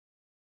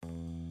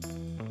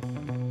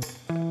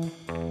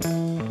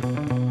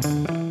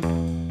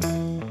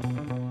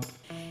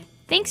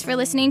Thanks for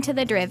listening to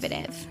The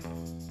Derivative.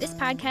 This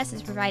podcast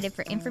is provided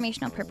for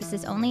informational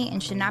purposes only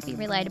and should not be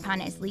relied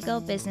upon as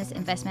legal, business,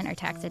 investment, or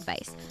tax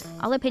advice.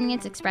 All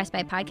opinions expressed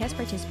by podcast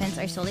participants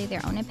are solely their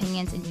own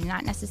opinions and do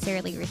not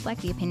necessarily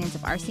reflect the opinions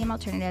of RCM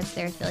Alternatives,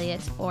 their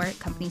affiliates, or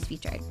companies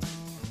featured.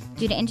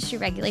 Due to industry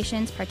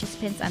regulations,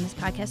 participants on this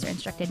podcast are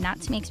instructed not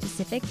to make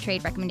specific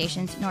trade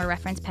recommendations nor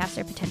reference past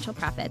or potential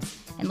profits,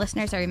 and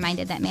listeners are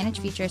reminded that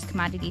managed futures,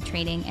 commodity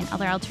trading, and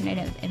other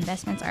alternative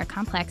investments are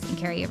complex and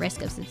carry a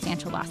risk of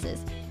substantial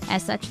losses.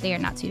 As such, they are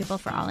not suitable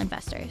for all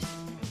investors.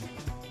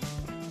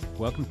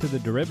 Welcome to The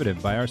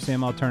Derivative by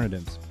RCM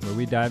Alternatives, where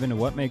we dive into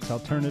what makes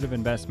alternative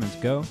investments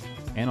go,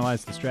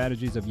 analyze the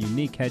strategies of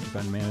unique hedge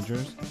fund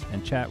managers,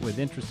 and chat with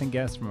interesting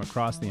guests from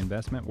across the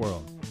investment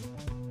world.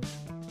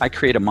 I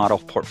create a model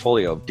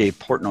portfolio of Dave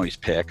Portnoy's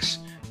picks,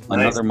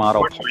 another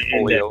model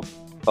portfolio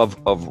of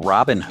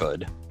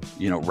Robinhood,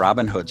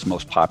 Robinhood's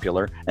most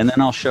popular, and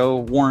then I'll show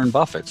Warren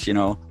Buffett's,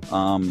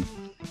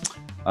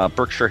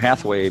 Berkshire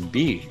Hathaway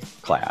B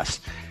class.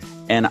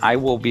 And I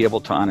will be able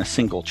to, on a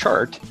single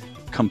chart,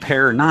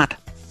 compare not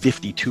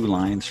 52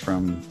 lines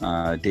from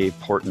Dave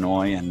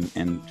Portnoy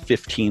and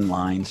 15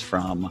 lines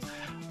from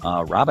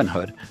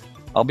Robinhood.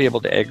 I'll be able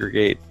to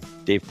aggregate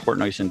Dave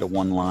Portnoy's into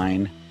one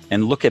line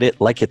and look at it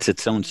like it's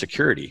its own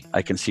security.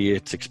 I can see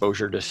its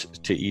exposure to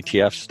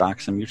ETFs,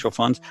 stocks, and mutual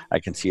funds. I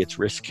can see its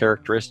risk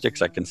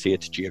characteristics. I can see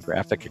its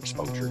geographic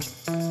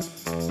exposures.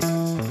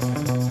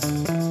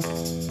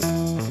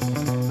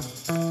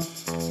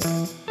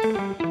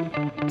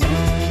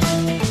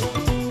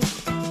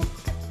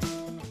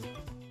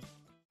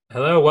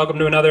 Hello, welcome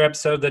to another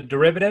episode of The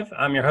Derivative.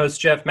 I'm your host,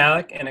 Jeff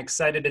Malik, and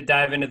excited to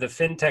dive into the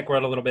fintech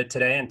world a little bit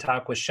today and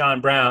talk with Sean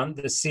Brown,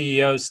 the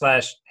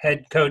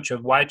CEO/head coach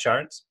of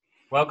YCharts.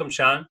 Welcome,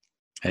 Sean.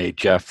 Hey,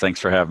 Jeff.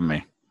 Thanks for having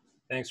me.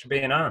 Thanks for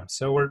being on.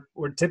 So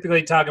we're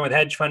typically talking with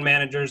hedge fund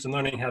managers and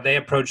learning how they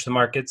approach the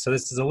market. So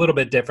this is a little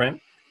bit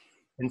different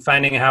in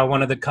finding how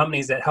one of the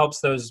companies that helps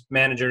those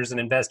managers and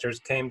investors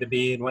came to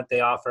be and what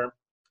they offer.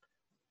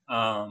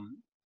 And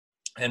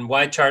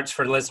YCharts,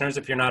 for listeners,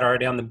 if you're not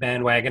already on the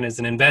bandwagon, is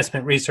an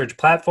investment research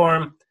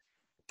platform,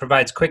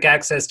 provides quick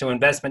access to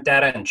investment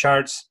data and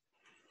charts,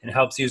 and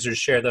helps users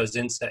share those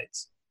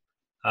insights.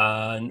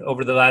 And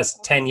over the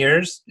last 10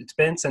 years, it's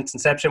been since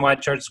inception,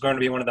 YCharts is going to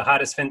be one of the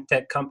hottest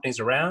fintech companies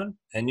around.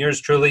 And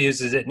yours truly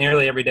uses it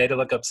nearly every day to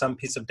look up some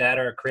piece of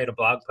data or create a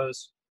blog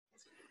post.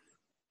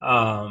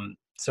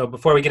 So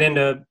before we get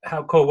into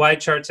how cool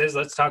YCharts is,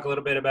 let's talk a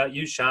little bit about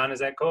you, Sean.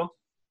 Is that cool?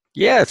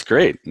 Yeah, it's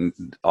great.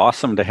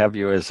 Awesome to have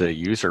you as a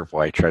user of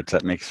YCharts.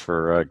 That makes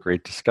for a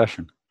great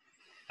discussion.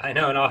 I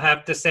know. And I'll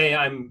have to say,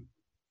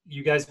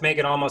 you guys make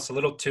it almost a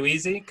little too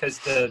easy because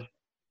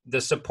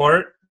the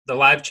support, the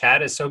live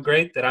chat is so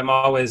great that I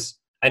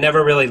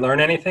never really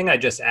learn anything. I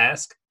just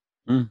ask.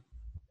 I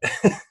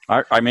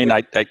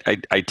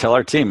tell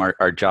our team,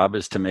 our job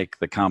is to make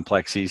the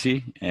complex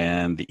easy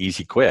and the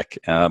easy quick.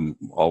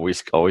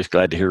 Always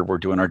glad to hear we're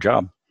doing our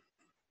job.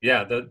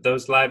 Yeah,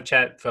 those live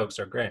chat folks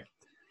are great.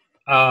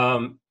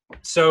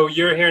 So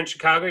you're here in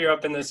Chicago. You're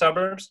up in the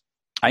suburbs?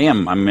 I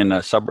am. I'm in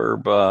a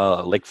suburb,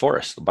 Lake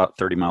Forest, about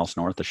 30 miles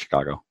north of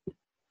Chicago.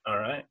 All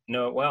right.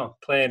 Know it well.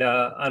 Played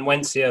on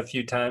Wednesday a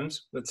few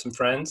times with some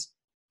friends.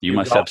 You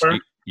must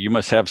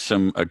have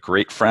some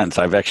great friends.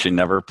 I've actually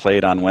never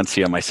played on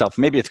Wednesday myself.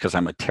 Maybe it's because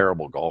I'm a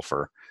terrible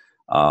golfer,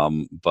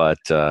 but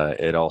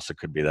it also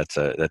could be that's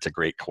a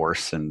great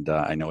course, and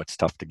I know it's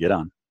tough to get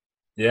on.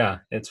 Yeah,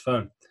 it's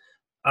fun.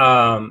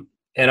 And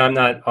I'm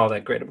not all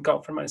that great of a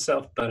golfer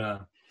myself,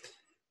 but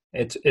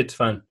it's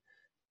fun.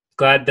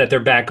 Glad that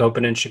they're back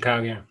open in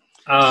Chicago.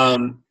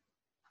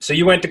 So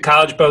you went to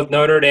college, both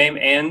Notre Dame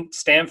and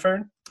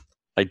Stanford?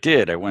 I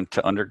did. I went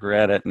to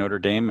undergrad at Notre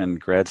Dame and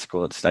grad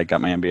school. I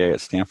got my MBA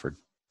at Stanford.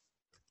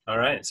 All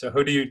right. So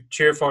who do you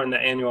cheer for in the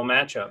annual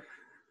matchup?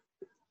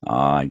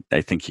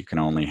 I think you can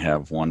only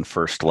have one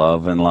first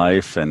love in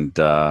life, and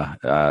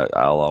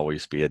I'll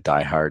always be a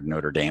diehard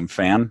Notre Dame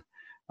fan.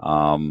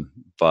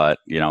 But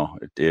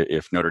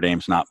if Notre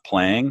Dame's not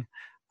playing,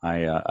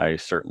 I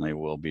certainly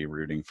will be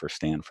rooting for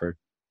Stanford.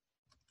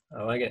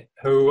 I like it.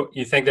 Who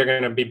you think they're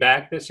going to be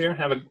back this year?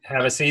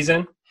 Have a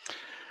season?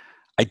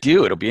 I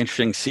do. It'll be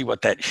interesting to see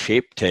what that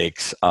shape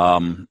takes.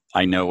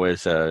 I know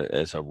as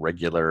a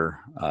regular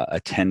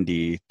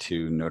attendee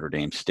to Notre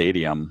Dame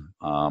Stadium,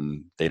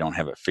 they don't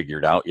have it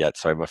figured out yet.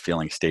 So I have a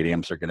feeling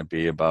stadiums are going to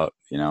be about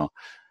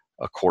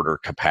a quarter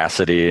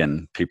capacity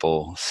and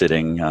people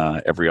sitting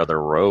every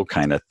other row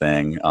kind of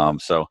thing.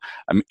 So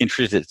I'm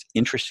interested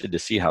to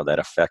see how that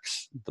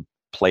affects the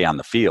play on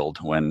the field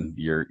when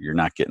you're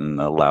not getting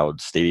the loud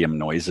stadium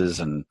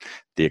noises and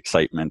the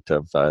excitement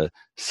of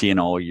seeing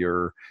all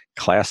your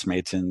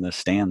classmates in the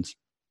stands.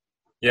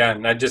 Yeah,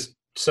 and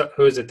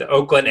who is it? The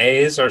Oakland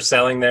A's are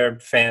selling their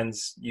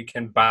fans. You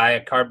can buy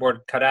a cardboard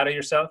cutout of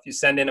yourself. You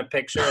send in a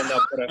picture, and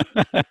they'll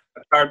put a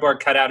cardboard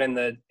cutout in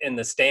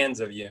the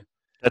stands of you.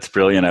 That's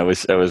brilliant. I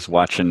was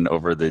watching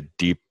over the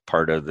deep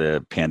part of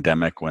the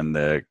pandemic when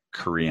the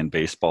Korean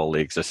baseball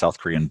leagues, the South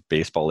Korean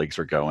baseball leagues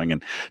were going,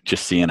 and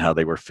just seeing how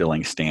they were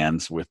filling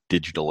stands with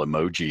digital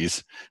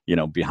emojis,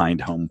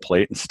 behind home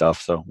plate and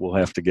stuff. So we'll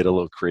have to get a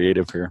little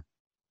creative here.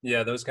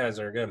 Yeah, those guys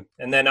are good.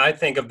 And then I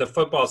think of the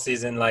football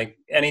season, like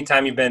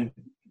anytime you've been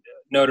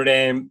Notre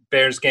Dame,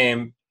 Bears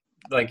game,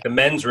 like the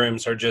men's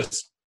rooms are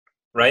just,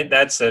 right?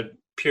 That's a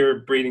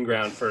pure breeding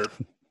ground for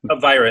a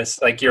virus.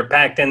 Like you're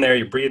packed in there,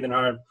 you're breathing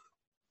hard.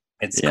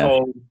 It's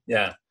cold.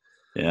 Yeah.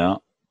 Yeah.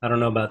 I don't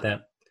know about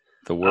that.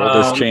 The world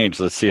has changed.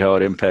 Let's see how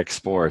it impacts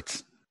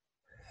sports.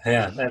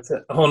 Yeah, that's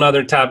a whole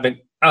nother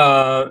topic.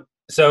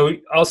 So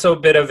also a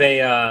bit of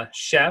a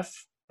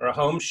chef or a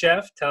home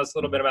chef. Tell us a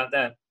little bit about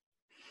that.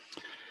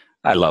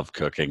 I love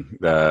cooking.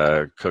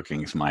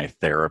 Cooking's my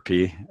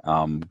therapy.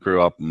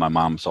 Grew up, my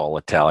mom's all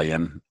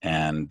Italian,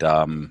 and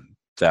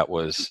that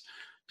was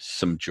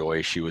some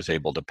joy she was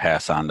able to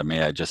pass on to me.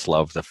 I just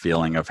love the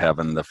feeling of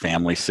having the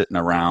family sitting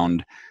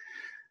around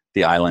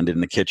the island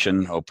in the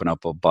kitchen, open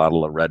up a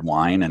bottle of red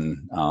wine.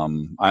 And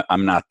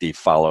I'm not the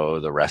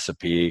follow the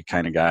recipe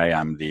kind of guy.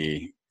 I'm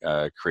the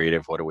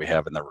creative. What do we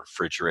have in the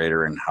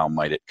refrigerator and how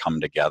might it come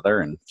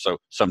together? And so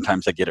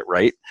sometimes I get it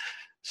right.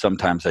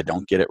 Sometimes I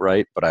don't get it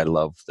right, but I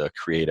love the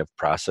creative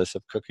process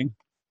of cooking.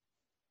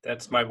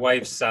 That's my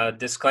wife's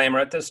disclaimer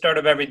at the start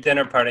of every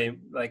dinner party.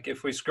 Like,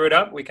 if we screw it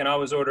up, we can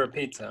always order a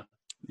pizza.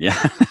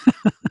 Yeah,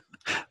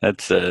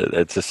 that's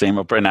the same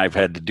approach. And I've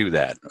had to do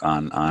that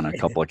on a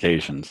couple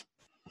occasions.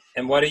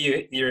 And what are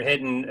you're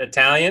hitting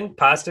Italian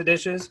pasta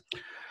dishes?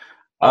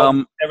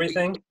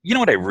 Everything? You know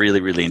what I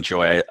really, really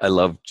enjoy? I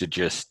love to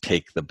just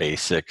take the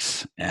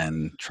basics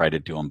and try to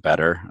do them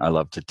better. I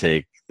love to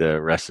take the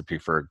recipe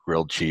for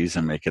grilled cheese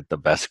and make it the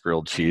best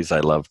grilled cheese. I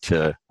love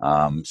to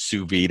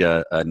sous vide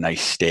a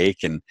nice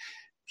steak and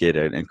get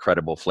an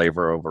incredible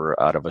flavor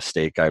out of a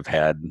steak I've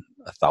had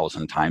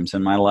 1,000 times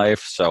in my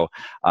life. So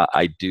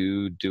I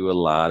do a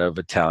lot of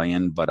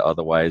Italian, but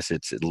otherwise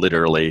it's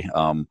literally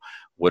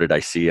what did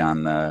I see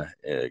on at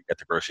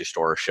the grocery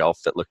store shelf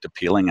that looked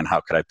appealing, and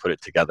how could I put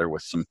it together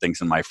with some things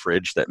in my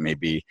fridge that may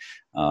be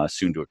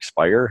soon to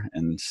expire,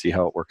 and see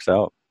how it works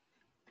out.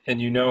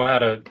 And you know how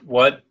to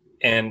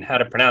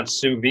pronounce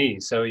sous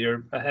vide, so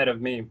you're ahead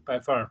of me by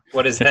far.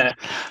 What is that?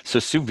 So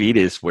sous vide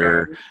is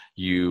where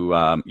you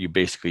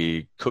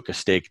basically cook a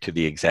steak to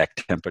the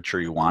exact temperature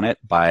you want it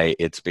by.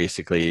 It's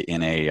basically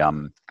in a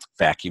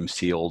vacuum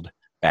sealed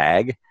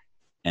bag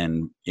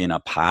and in a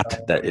pot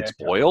that it's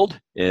boiled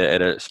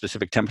at a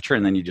specific temperature,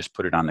 and then you just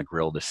put it on the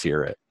grill to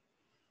sear it.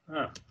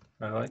 Oh,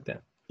 I like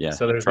that. Yeah.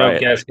 So there's no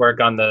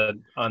guesswork on the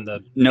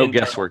no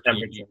guesswork.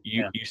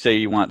 You say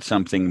you want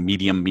something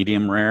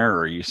medium rare,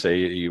 or you say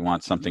you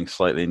want something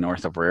slightly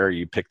north of rare.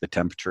 You pick the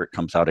temperature, it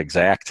comes out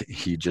exact.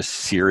 You just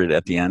sear it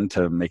at the end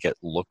to make it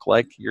look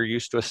like you're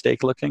used to a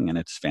steak looking, and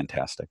it's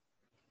fantastic.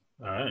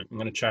 All right, I'm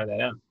gonna try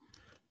that out.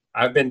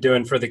 I've been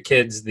doing for the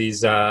kids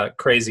these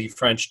crazy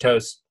French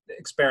toast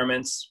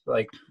experiments,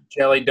 like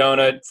jelly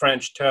donut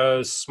French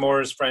toast,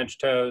 s'mores French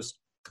toast,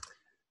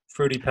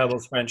 Fruity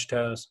Pebbles French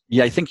toast.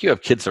 Yeah, I think you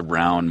have kids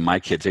around my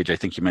kids' age. I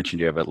think you mentioned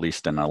you have at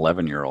least an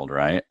 11-year-old,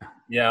 right?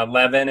 Yeah,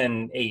 11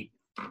 and 8.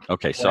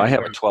 Okay, so I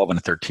have a 12 and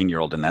a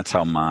 13-year-old, and that's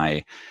how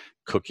my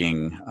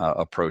cooking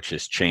approach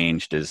has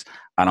changed. Is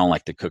I don't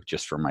like to cook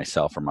just for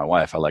myself or my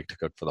wife. I like to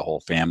cook for the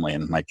whole family,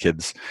 and my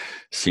kids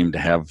seem to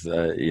have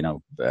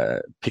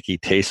picky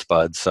taste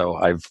buds. So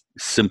I've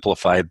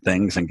simplified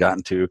things and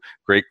gotten to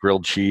great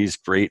grilled cheese,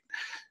 great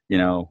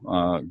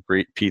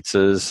great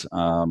pizzas,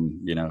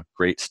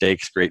 great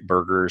steaks, great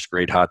burgers,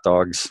 great hot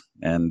dogs,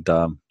 and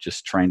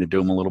just trying to do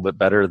them a little bit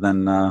better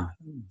than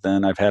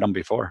I've had them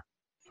before.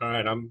 All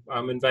right,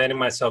 I'm inviting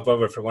myself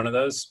over for one of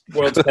those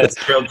world's best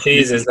grilled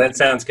cheeses. That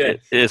sounds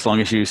good. As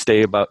long as you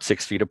stay about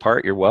 6 feet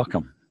apart, you're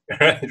welcome.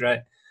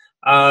 Right.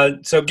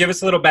 So give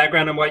us a little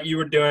background on what you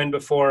were doing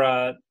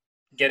before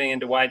getting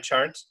into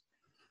YCharts.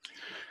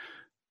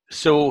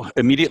 So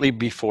immediately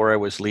before, I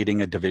was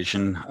leading a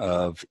division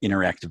of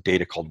interactive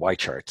data called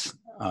YCharts,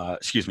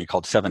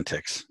 called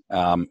 7ticks.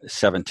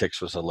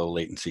 7ticks was a low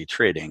latency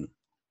trading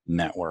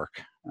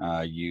network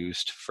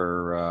used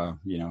for,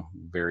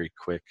 very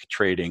quick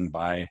trading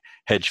by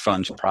hedge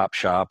funds, prop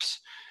shops,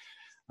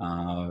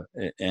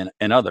 and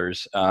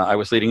others. I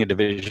was leading a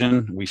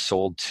division. We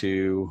sold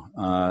to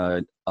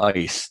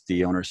ICE,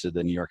 the owners of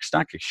the New York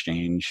Stock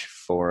Exchange,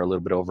 for a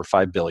little bit over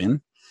 $5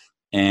 billion.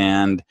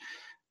 And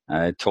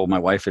I told my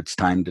wife it's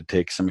time to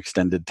take some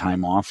extended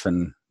time off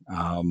and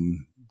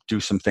do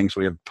some things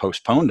we have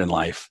postponed in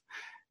life,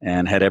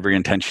 and had every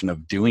intention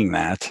of doing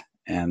that.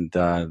 And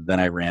then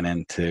I ran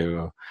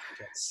into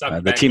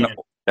the team.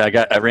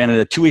 I ran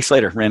into 2 weeks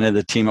later, ran into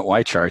the team at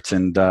YCharts,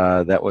 and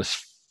that was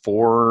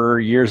 4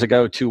 years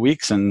ago, 2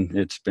 weeks, and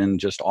it's been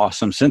just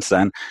awesome since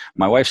then.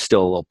 My wife's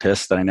still a little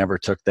pissed that I never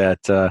took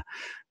that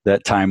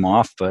time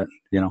off, but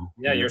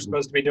Yeah, you're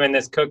supposed to be doing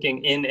this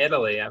cooking in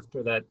Italy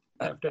after that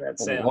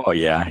sale. Oh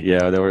yeah.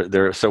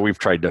 There. So we've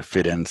tried to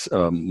fit in,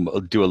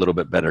 do a little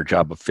bit better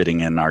job of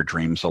fitting in our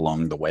dreams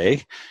along the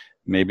way,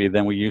 maybe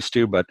than we used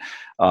to. But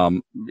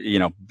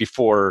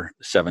before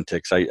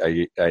 7ticks,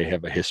 I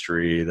have a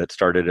history that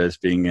started as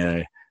being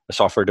a a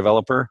software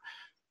developer,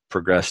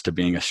 progressed to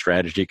being a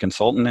strategy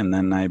consultant, and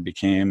then I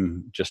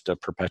became just a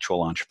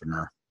perpetual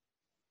entrepreneur.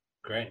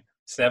 Great.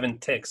 7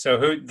 ticks. So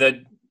who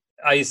the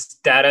ICE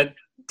data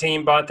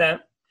team bought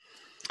that?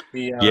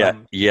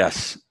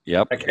 Yes.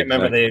 Yep. I can't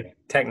remember the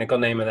technical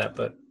name of that,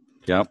 but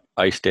yep.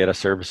 ICE Data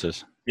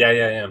Services.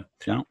 Yeah.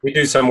 We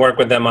do some work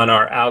with them on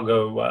our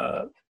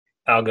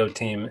algo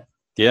team.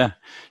 Yeah.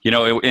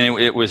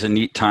 It was a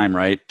neat time,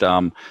 right?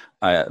 Low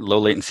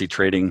latency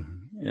trading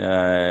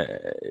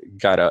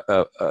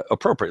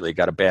appropriately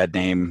got a bad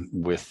name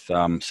with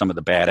some of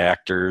the bad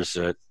actors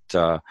at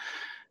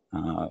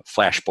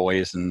Flash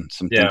Boys and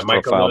some things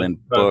profiled in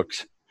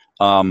books.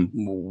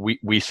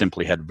 We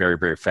simply had very,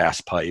 very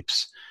fast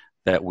pipes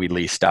that we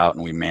leased out,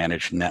 and we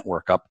managed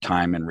network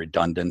uptime and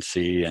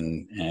redundancy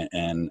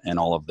and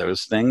all of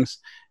those things.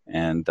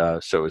 And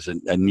so it was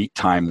a neat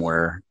time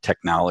where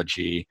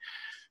technology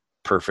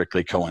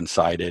perfectly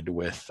coincided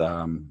with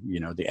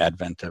the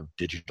advent of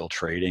digital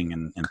trading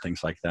and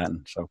things like that.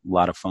 And so a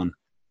lot of fun.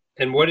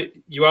 And what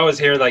you always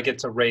hear, like,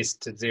 it's a race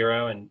to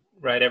zero, and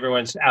right,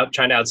 everyone's out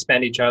trying to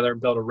outspend each other,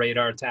 build a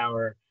radar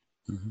tower,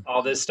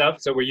 all this stuff.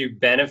 So were you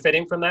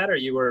benefiting from that, or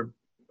you were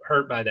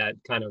hurt by that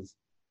kind of?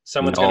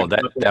 No,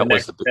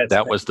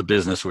 that was the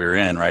business we were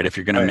in, right? If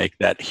you're going to make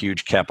that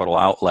huge capital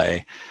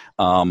outlay,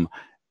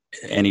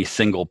 any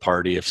single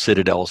party, if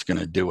Citadel's going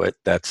to do it,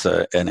 that's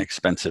an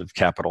expensive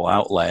capital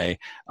outlay.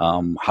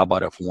 How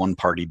about if one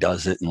party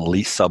does it and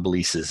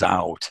subleases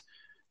out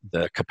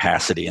the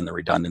capacity and the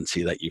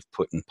redundancy that you've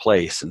put in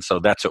place? And so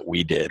that's what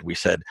we did. We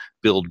said,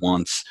 build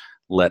once,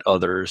 let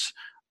others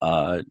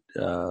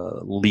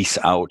lease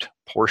out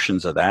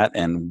portions of that,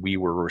 and we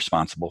were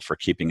responsible for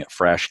keeping it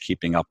fresh,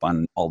 keeping up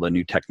on all the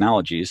new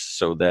technologies,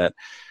 so that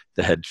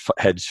the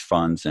hedge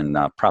funds and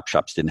prop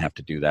shops didn't have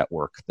to do that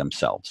work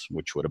themselves,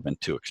 which would have been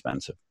too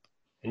expensive.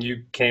 And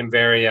you came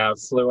very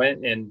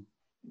fluent in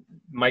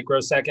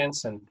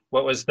microseconds. And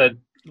what was the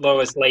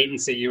lowest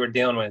latency you were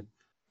dealing with?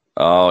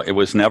 It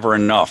was never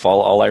enough.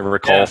 All I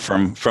recall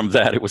from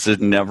that, it was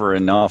never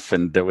enough,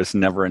 and there was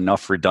never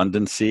enough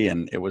redundancy,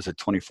 and it was a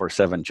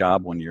 24/7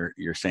 job when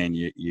you're saying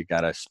you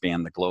got to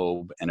span the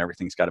globe and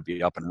everything's got to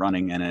be up and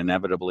running, and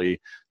inevitably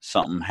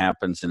something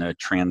happens in a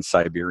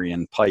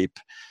trans-Siberian pipe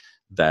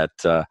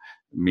that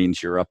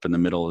means you're up in the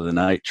middle of the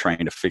night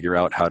trying to figure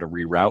out how to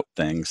reroute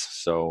things.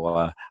 So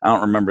I don't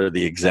remember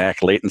the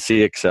exact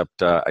latency,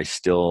 except I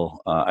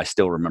still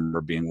remember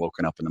being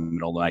woken up in the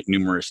middle of the night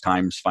numerous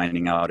times,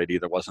 finding out it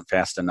either wasn't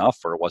fast enough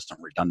or it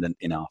wasn't redundant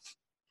enough.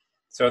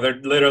 So they're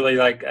literally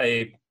like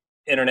a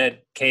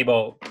internet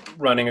cable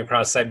running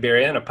across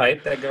Siberia in a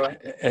pipe that go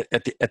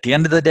at the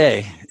end of the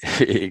day,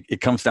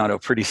 it comes down to a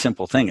pretty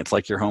simple thing. It's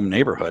like your home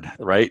neighborhood,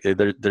 right?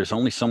 There's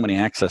only so many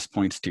access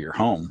points to your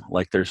home.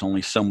 Like, there's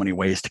only so many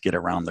ways to get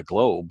around the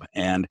globe.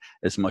 And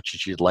as much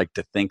as you'd like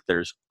to think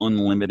there's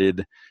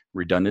unlimited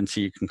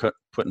redundancy you can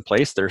put in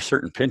place, there are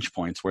certain pinch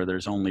points where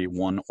there's only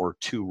 1 or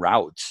 2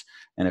 routes.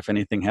 And if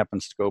anything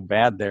happens to go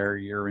bad there,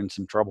 you're in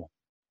some trouble.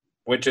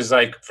 Which is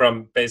like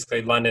from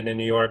basically London and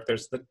New York,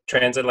 there's the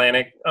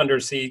transatlantic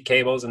undersea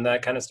cables and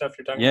that kind of stuff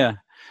you're talking about?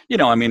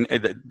 Yeah. I mean,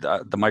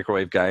 the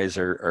microwave guys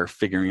are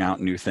figuring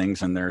out new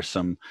things, and there's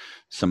some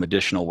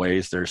additional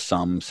ways. There's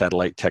some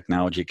satellite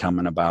technology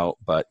coming about,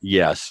 but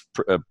yes,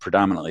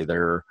 predominantly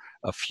there are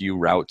a few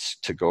routes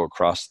to go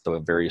across the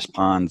various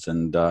ponds,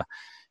 and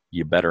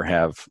you better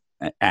have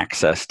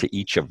access to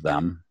each of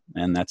them,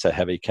 and that's a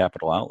heavy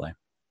capital outlay.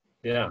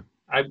 Yeah.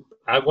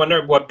 I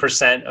wonder what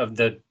percent of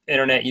the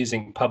internet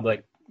using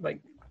public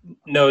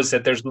knows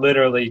that there's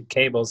literally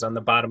cables on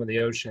the bottom of the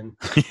ocean,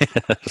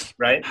 yes.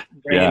 Right?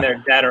 Bringing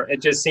their data.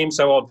 It just seems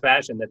so old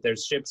fashioned that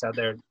there's ships out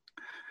there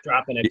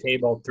dropping a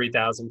cable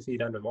 3,000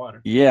 feet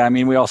underwater. Yeah. I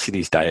mean, we all see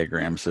these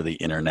diagrams of the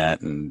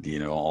internet and,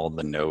 all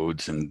the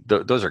nodes, and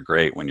those are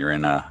great when you're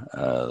in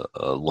a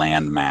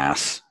land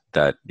mass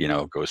that,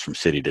 goes from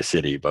city to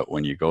city. But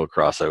when you go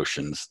across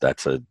oceans,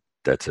 that's a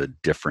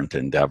different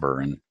endeavor.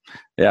 And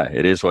yeah,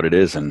 it is what it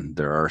is. And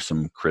there are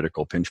some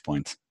critical pinch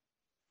points.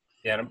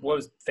 Yeah. And what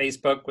was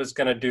Facebook was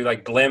going to do,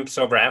 like blimps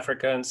over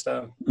Africa and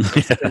stuff.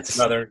 That's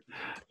some other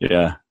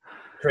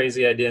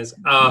crazy ideas.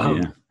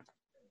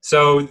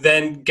 So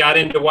then got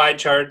into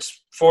YCharts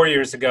 4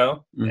 years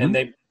ago, and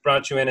they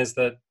brought you in as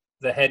the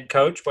head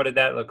coach. What did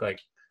that look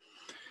like?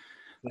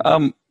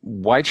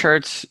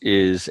 YCharts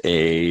is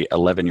a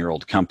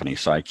 11-year-old company.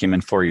 So I came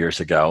in 4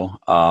 years ago,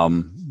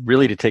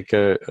 really to take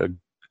a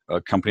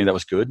company that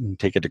was good and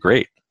take it to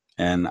great.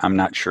 And I'm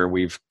not sure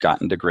we've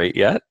gotten to great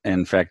yet.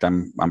 In fact,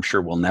 I'm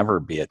sure we'll never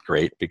be at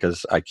great,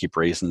 because I keep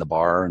raising the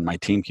bar and my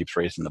team keeps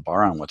raising the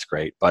bar on what's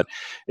great. But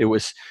it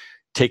was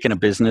taking a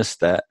business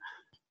that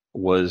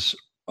was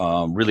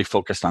really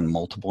focused on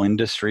multiple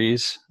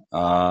industries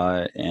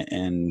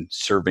and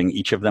serving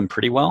each of them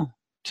pretty well,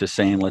 to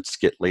saying, let's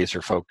get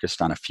laser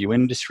focused on a few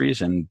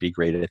industries and be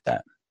great at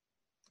that.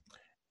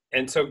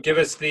 And so give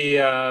us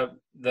the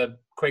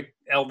quick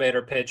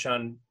elevator pitch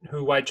on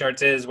who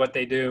YCharts is, what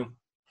they do.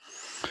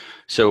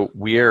 So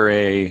we are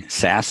a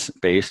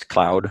SaaS-based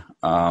cloud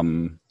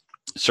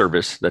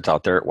service that's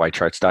out there at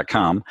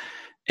YCharts.com.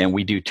 And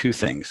we do two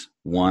things.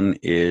 One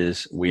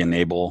is we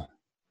enable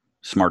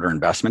smarter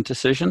investment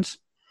decisions,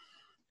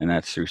 and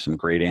that's through some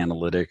great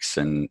analytics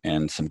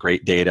and some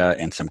great data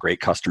and some great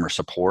customer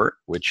support,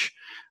 which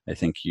I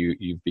think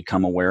you've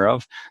become aware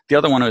of. The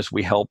other one is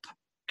we help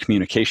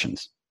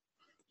communications.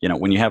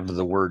 When you have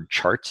the word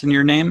charts in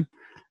your name,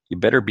 you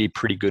better be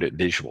pretty good at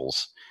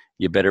visuals.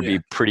 You better be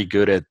pretty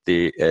good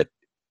at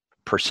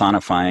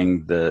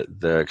personifying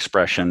the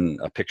expression,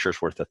 a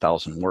picture's worth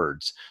 1,000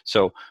 words.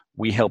 So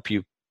we help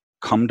you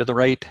come to the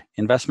right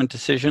investment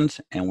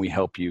decisions, and we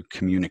help you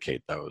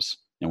communicate those.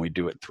 And we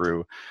do it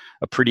through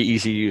a pretty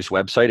easy to use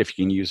website. If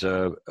you can use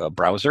a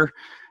browser,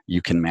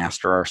 you can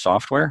master our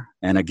software.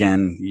 And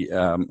again,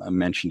 I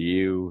mentioned to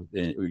you,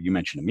 you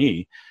mentioned to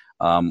me,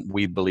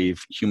 we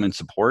believe human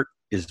support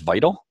is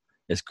vital.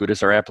 As good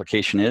as our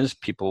application is,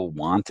 people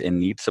want and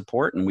need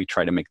support, and we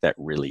try to make that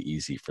really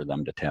easy for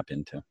them to tap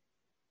into.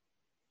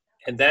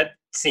 And that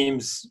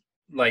seems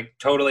like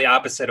totally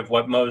opposite of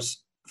what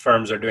most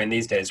firms are doing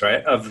these days,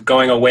 right? Of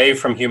going away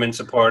from human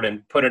support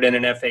and put it in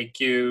an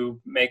FAQ,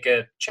 make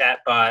a chat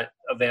bot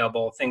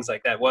available, things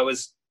like that. What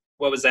was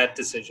that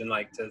decision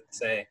like to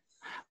say?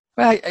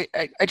 Well,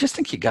 I just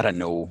think you got to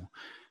know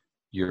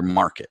your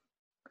market,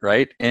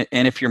 right?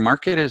 And if your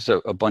market is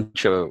a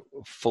bunch of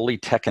fully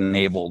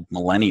tech-enabled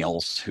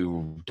millennials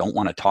who don't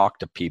want to talk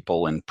to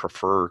people and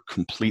prefer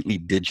completely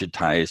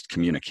digitized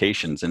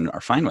communications and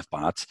are fine with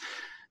bots,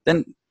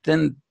 then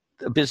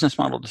a business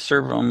model to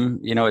serve them,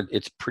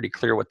 it's pretty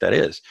clear what that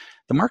is.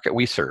 The market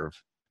we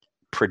serve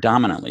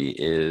predominantly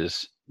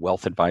is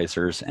wealth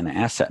advisors and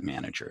asset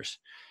managers.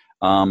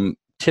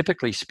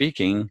 Typically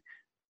speaking,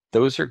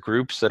 those are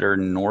groups that are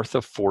north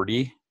of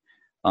 40,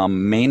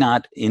 may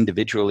not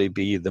individually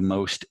be the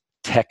most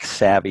tech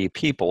savvy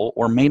people,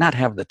 or may not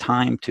have the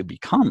time to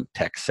become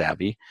tech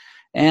savvy,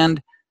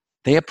 and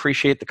they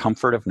appreciate the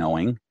comfort of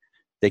knowing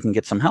they can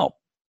get some help.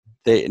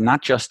 They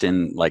not just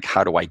in like,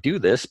 how do I do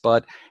this,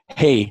 but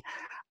hey,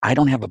 I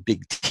don't have a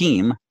big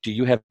team. Do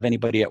you have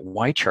anybody at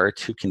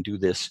YCharts who can do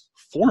this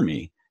for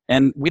me?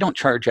 And we don't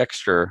charge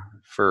extra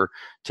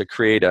to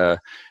create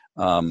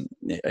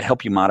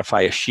help you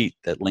modify a sheet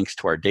that links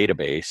to our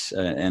database,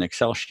 an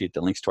Excel sheet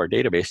that links to our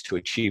database to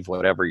achieve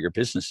whatever your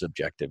business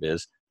objective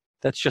is.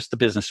 That's just the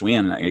business we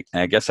in.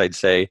 I guess I'd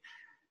say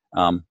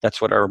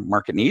that's what our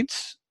market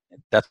needs.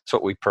 That's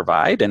what we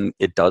provide, and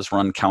it does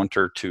run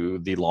counter to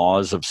the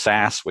laws of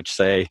SaaS, which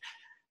say,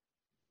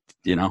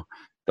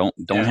 don't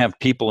have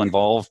people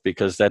involved,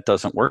 because that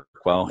doesn't work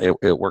well.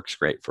 It works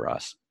great for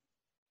us.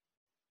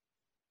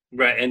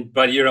 Right,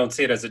 but you don't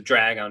see it as a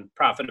drag on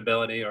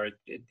profitability, or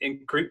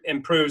it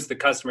improves the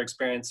customer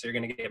experience, so you're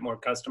going to get more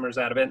customers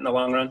out of it in the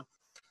long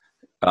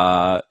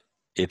run?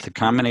 It's a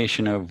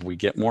combination of we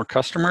get more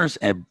customers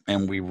and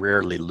we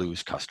rarely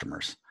lose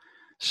customers.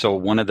 So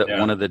one of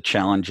the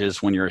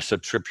challenges when you're a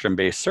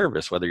subscription-based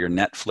service, whether you're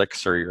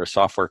Netflix or you're a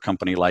software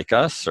company like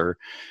us or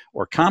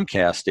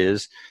Comcast,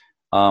 is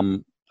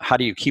how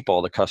do you keep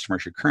all the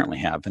customers you currently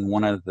have? And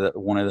one of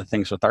the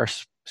things with our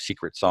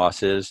secret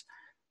sauce is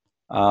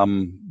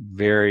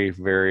very,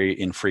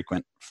 very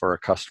infrequent for a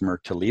customer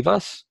to leave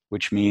us,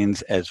 which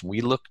means as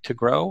we look to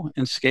grow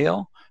and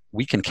scale,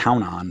 we can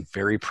count on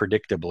very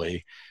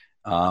predictably,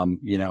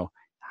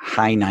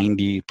 high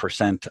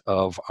 90%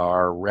 of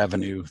our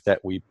revenue that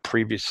we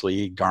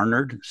previously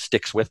garnered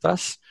sticks with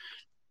us.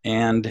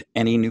 And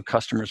any new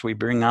customers we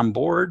bring on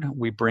board,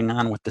 we bring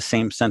on with the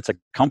same sense of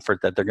comfort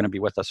that they're going to be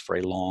with us for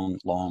a long,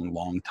 long,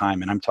 long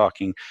time. And I'm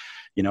talking,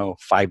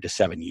 5 to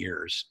 7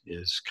 years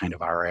is kind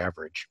of our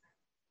average.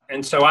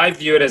 And so I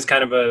view it as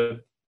kind of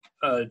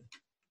a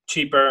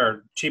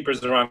cheaper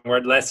is the wrong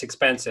word, less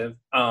expensive,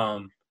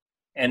 an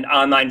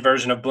online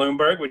version of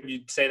Bloomberg. Would you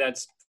say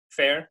that's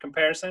fair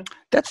comparison?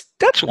 That's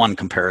one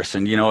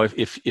comparison.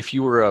 If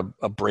you were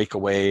a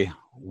breakaway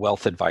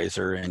wealth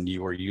advisor and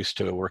you were used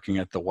to working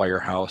at the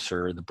wirehouse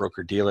or the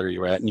broker dealer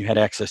you were at, and you had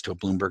access to a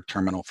Bloomberg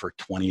terminal for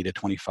 $20,000 to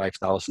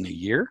 $25,000 a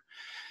year,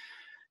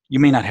 you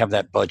may not have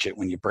that budget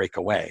when you break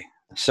away.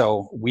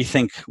 So we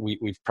think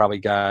we've probably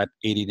got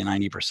 80 to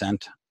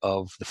 90%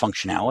 of the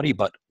functionality,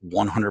 but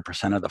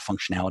 100% of the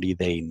functionality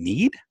they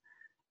need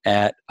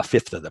at a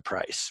fifth of the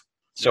price.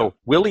 So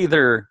we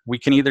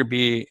can either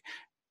be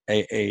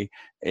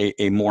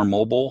a more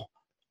mobile,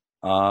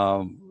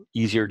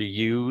 easier to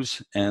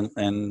use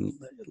and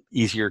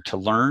easier to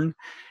learn,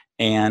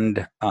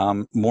 and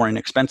more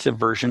inexpensive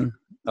version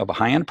of a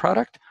high-end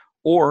product.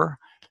 Or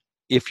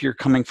if you're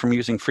coming from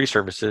using free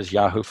services,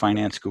 Yahoo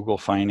Finance, Google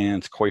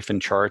Finance,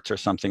 YCharts, or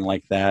something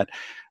like that,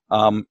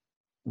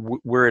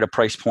 we're at a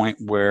price point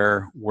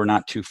where we're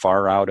not too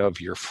far out of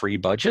your free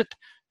budget.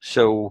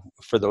 So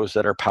for those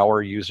that are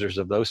power users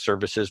of those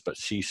services but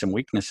see some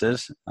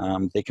weaknesses,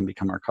 they can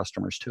become our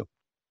customers too.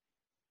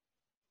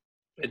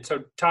 And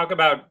so talk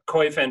about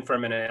Koifin for a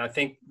minute. I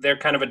think they're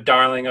kind of a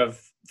darling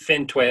of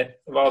FinTwit,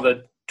 of all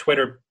the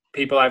Twitter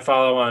people I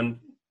follow on,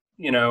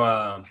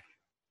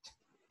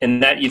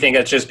 and that you think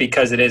that's just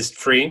because it is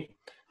free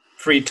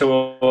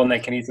tool and they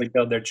can easily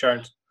build their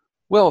charts.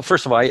 Well,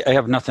 first of all, I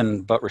have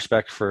nothing but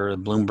respect for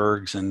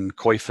Bloombergs and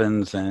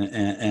Koifins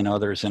and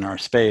others in our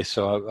space.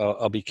 So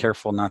I'll be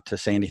careful not to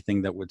say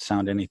anything that would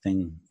sound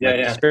anything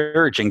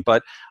disparaging.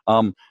 But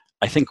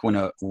I think when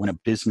a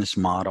business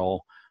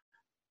model,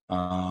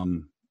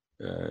 revenue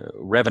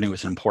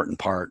is an important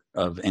part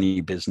of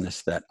any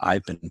business that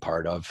I've been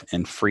part of.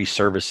 And free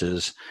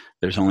services,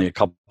 there's only a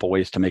couple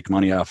ways to make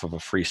money off of a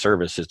free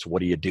service. It's what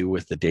do you do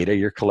with the data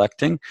you're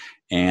collecting,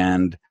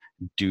 and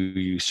do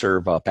you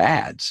serve up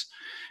ads?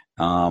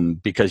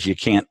 Because you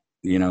can't,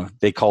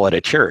 they call it a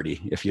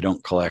charity if you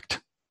don't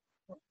collect,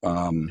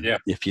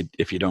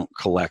 if you don't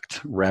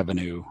collect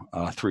revenue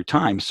through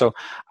time. So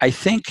I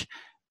think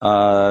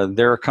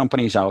there are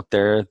companies out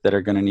there that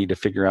are going to need to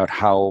figure out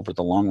how, over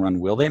the long run,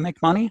 will they make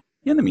money.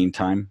 In the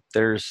meantime,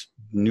 there's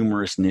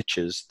numerous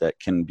niches that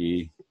can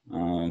be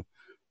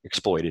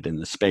exploited in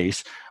the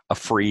space. A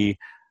free,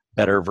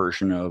 better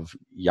version of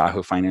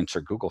Yahoo Finance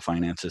or Google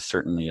Finance is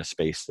certainly a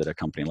space that a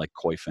company like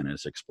Koifin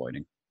is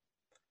exploiting.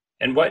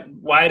 And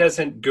why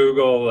doesn't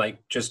Google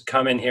just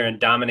come in here and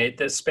dominate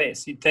this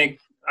space? You'd think,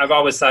 I've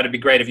always thought it'd be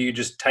great if you could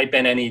just type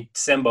in any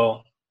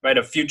symbol, right,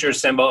 a future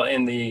symbol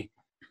in the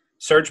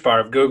search bar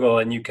of Google,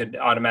 and you could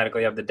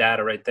automatically have the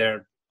data right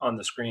there on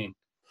the screen.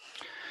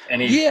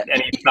 Any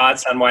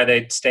thoughts on why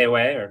they stay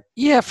away? Or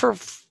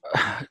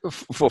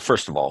well,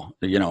 first of all,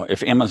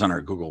 if Amazon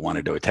or Google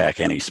wanted to attack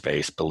any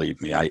space, believe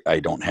me,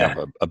 I don't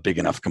have a big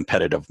enough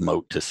competitive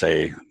moat to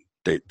say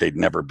they'd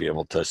never be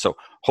able to. So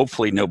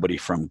hopefully nobody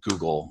from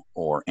Google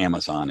or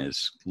Amazon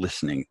is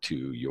listening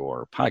to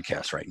your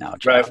podcast right now,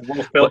 Jeff. Right,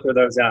 we'll filter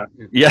those out.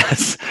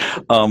 Yes.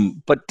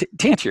 But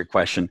to answer your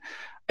question,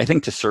 I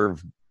think to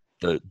serve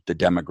the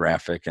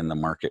demographic and the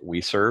market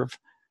we serve,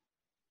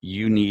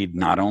 you need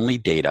not only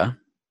data,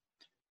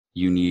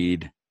 you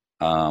need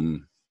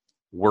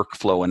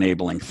workflow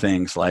enabling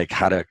things like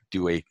how to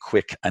do a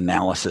quick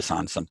analysis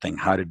on something,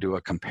 how to do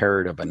a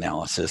comparative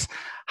analysis,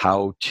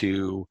 how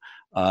to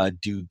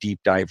do deep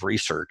dive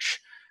research,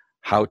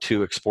 how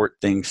to export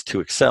things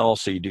to Excel.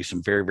 So you do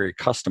some very, very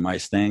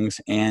customized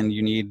things, and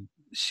you need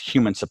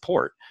human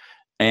support.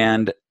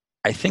 And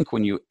I think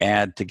when you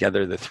add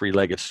together the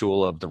three-legged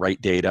stool of the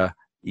right data,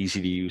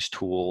 easy to use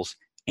tools,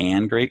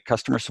 and great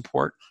customer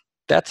support,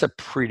 that's a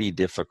pretty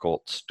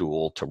difficult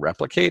stool to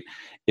replicate.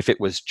 If it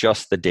was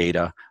just the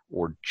data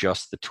or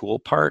just the tool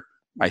part,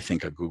 I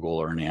think a Google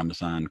or an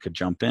Amazon could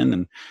jump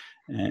in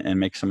and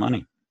make some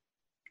money.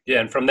 Yeah,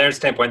 and from their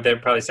standpoint, they're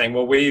probably saying,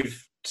 well,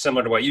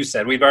 similar to what you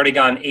said, we've already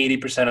gone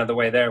 80% of the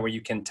way there, where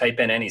you can type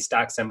in any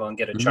stock symbol and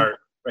get a chart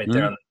right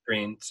there on the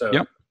screen. So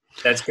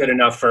that's good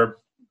enough for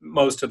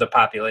most of the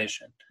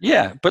population.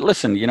 Yeah, but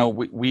listen,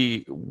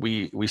 we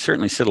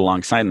certainly sit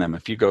alongside them.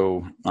 If you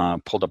go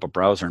pulled up a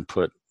browser and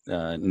put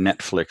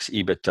Netflix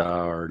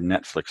EBITDA or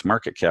Netflix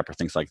market cap or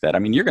things like that, I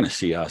mean, you're going to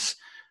see us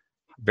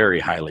very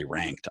highly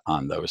ranked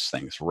on those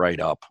things, right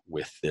up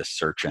with this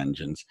search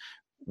engines.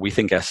 We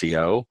think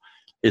SEO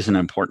is an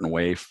important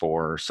way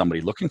for somebody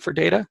looking for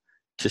data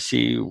to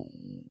see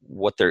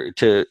what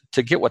to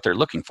get what they're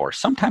looking for.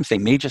 Sometimes they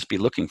may just be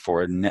looking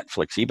for a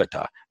Netflix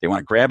EBITDA. They want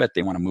to grab it,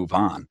 they want to move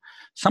on.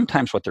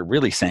 Sometimes what they're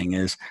really saying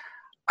is,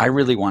 I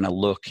really want to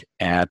look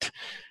at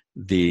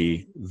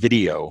the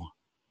video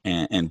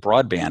and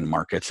broadband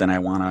markets, and I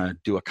want to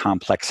do a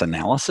complex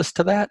analysis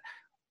to that.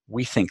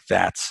 We think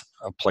that's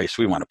a place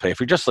we want to play. If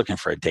you're just looking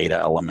for a data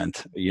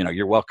element,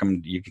 you're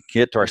welcome. You can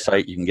get to our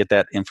site. You can get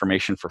that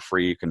information for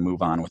free. You can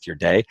move on with your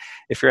day.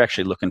 If you're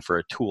actually looking for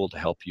a tool to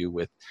help you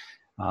with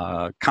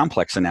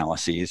complex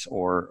analyses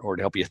or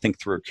to help you think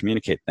through or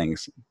communicate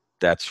things,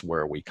 that's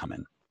where we come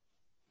in.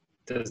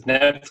 Does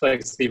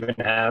Netflix even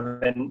have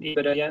an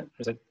EBITDA yet?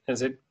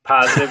 Is it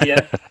positive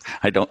yet?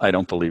 I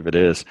don't believe it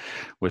is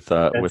with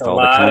all the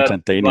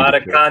content they need. A lot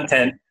of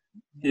content.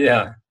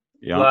 Yeah.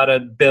 A lot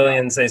of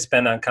billions they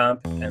spend on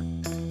comp.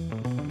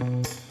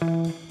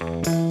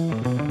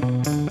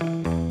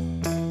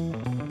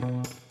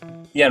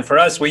 Yeah, and for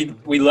us, we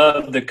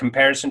love the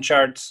comparison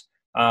charts,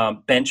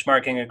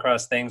 benchmarking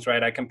across things,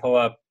 right? I can pull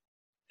up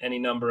any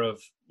number of,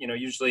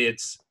 usually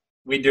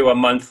we do a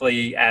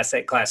monthly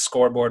asset class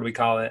scoreboard, we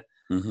call it.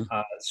 Mm-hmm.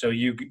 So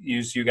you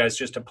guys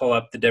just to pull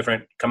up the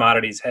different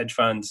commodities, hedge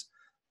funds,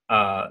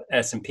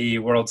 S&P,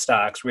 world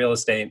stocks, real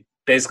estate,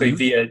 basically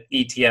via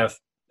ETF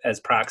as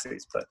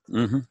proxies, but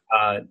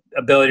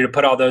ability to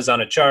put all those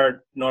on a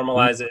chart,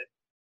 normalize it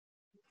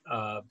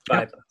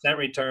by percent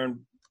return,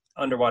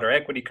 underwater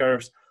equity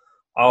curves,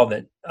 all of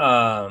it.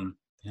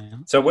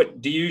 So what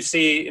do you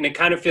see? And it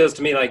kind of feels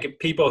to me like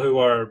people who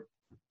are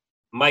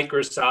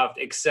Microsoft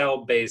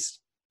Excel based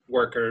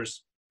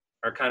workers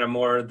are kind of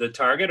more the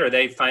target, or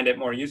they find it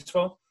more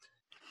useful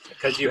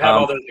because you have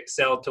all those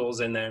Excel tools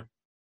in there.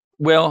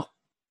 Well,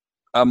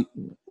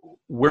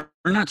 we're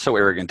not so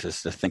arrogant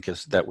as to think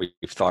that we've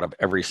thought of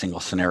every single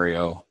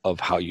scenario of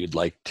what you'd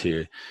like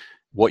to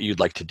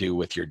do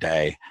with your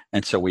day.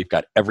 And so we've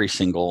got every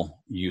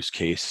single use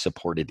case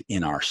supported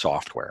in our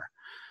software.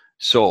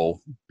 So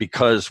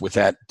because with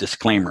that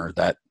disclaimer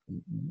that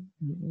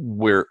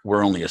we're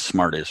only as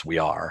smart as we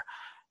are,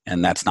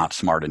 and that's not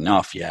smart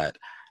enough yet,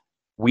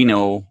 we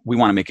know we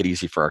want to make it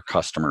easy for our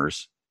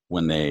customers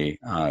when they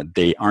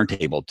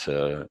aren't able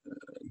to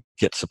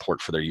get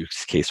support for their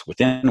use case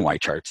within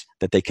YCharts,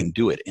 that they can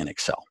do it in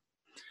Excel.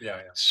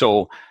 Yeah.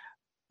 So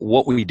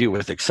what we do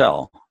with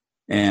Excel,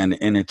 and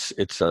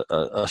it's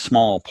a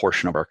small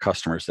portion of our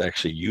customers that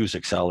actually use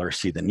Excel or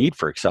see the need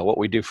for Excel. What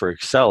we do for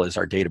Excel is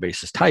our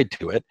database is tied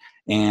to it,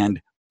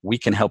 and we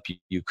can help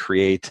you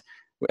create,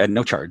 at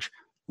no charge,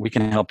 we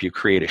can help you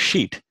create a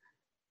sheet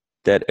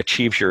that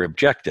achieves your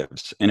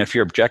objectives. And if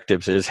your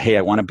objectives is, hey,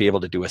 I want to be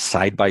able to do a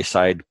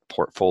side-by-side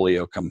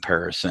portfolio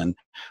comparison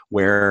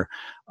where,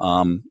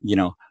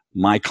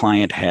 my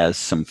client has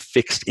some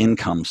fixed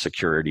income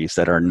securities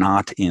that are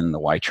not in the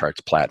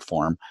YCharts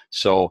platform.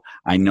 So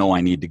I know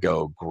I need to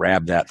go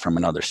grab that from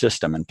another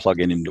system and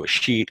plug it into a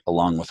sheet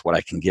along with what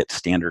I can get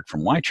standard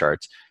from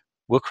YCharts.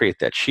 We'll create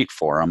that sheet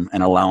for them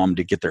and allow them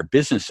to get their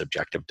business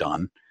objective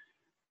done.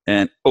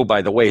 And oh,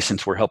 by the way,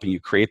 since we're helping you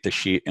create the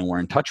sheet and we're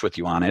in touch with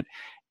you on it,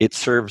 it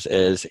serves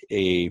as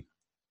a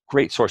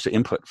great source of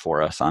input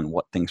for us on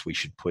what things we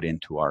should put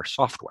into our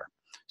software.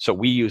 So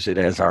we use it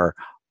as our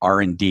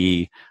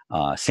R&D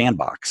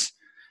sandbox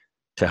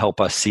to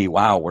help us see,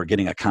 wow, we're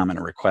getting a common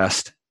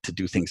request to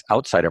do things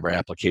outside of our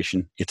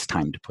application. It's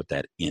time to put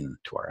that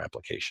into our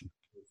application.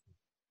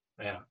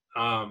 Yeah.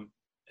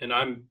 And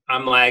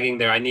I'm lagging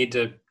there. I need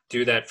to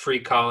do that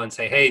free call and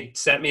say, hey,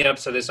 set me up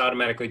so this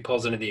automatically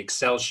pulls into the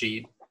Excel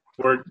sheet.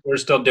 We're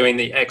still doing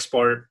the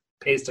export,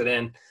 paste it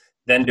in,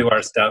 then do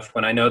our stuff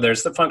when I know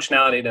there's the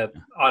functionality to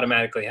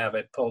automatically have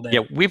it pulled in.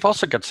 Yeah, we've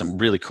also got some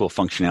really cool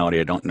functionality.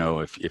 I don't know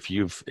if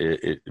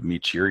it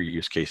meets your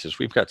use cases.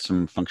 We've got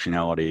some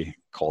functionality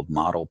called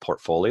model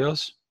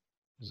portfolios.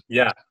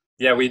 Yeah,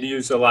 we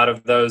use a lot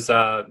of those.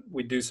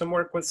 We do some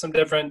work with some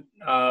different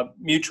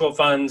mutual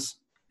funds.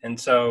 And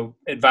so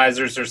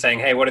advisors are saying,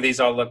 hey, what do these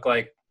all look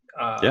like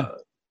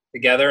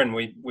together? And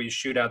we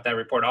shoot out that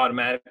report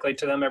automatically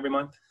to them every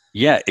month.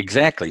 Yeah,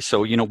 exactly.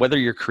 So, whether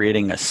you're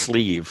creating a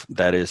sleeve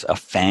that is a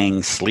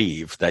FANG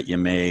sleeve that you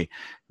may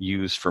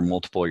use for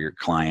multiple of your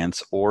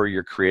clients, or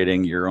you're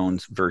creating your own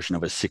version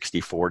of a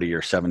 60-40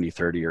 or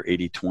 70-30 or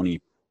 80-20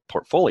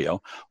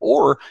 portfolio,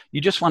 or you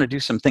just want to do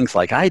some things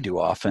like I do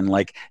often,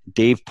 like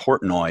Dave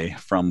Portnoy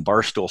from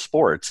Barstool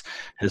Sports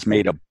has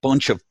made a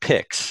bunch of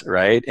picks,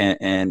 right?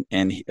 And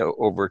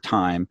over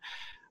time,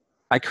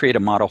 I create a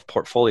model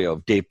portfolio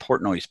of Dave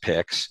Portnoy's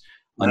picks,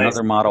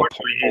 another model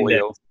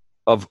portfolio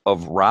of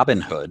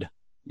Robinhood,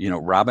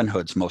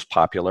 Robinhood's most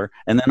popular.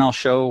 And then I'll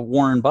show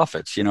Warren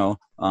Buffett's,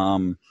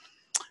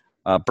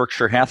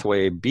 Berkshire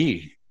Hathaway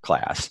B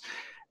class.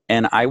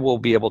 And I will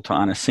be able to,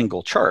 on a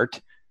single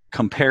chart,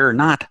 compare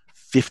not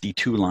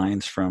 52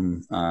 lines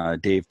from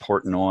Dave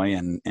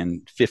Portnoy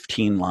and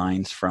 15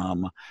 lines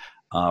from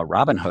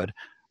Robinhood.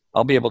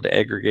 I'll be able to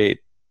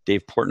aggregate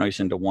Dave Portnoy's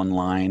into one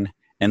line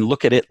and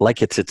look at it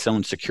like it's its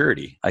own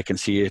security. I can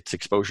see its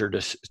exposure to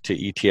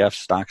ETFs,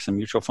 stocks, and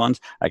mutual funds.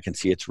 I can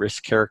see its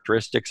risk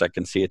characteristics. I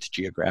can see its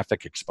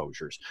geographic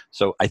exposures.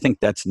 So I think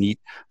that's neat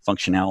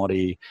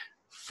functionality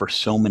for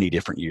so many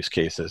different use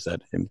cases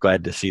that I'm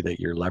glad to see that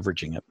you're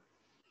leveraging it.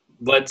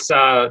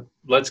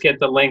 Let's get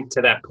the link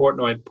to that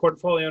Portnoy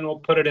portfolio, and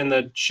we'll put it in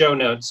the show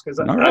notes, because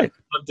I'd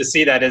love to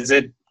see that. Is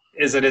it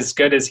as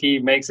good as he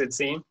makes it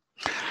seem?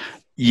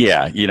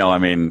 Yeah,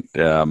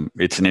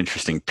 it's an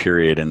interesting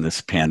period in this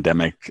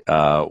pandemic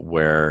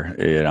where,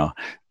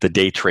 the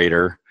day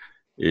trader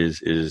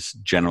is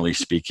generally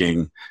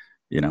speaking,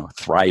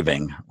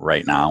 thriving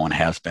right now and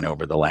has been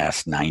over the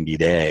last 90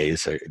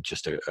 days,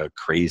 just a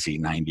crazy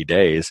 90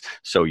 days.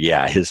 So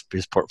yeah, his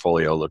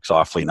portfolio looks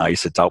awfully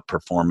nice. It's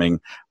outperforming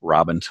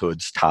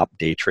Robinhood's top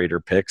day trader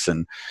picks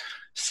and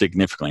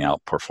significantly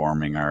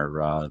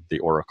outperforming the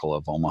Oracle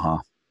of Omaha.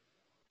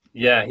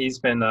 Yeah, he's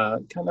been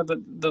kind of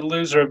the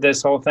loser of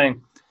this whole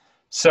thing.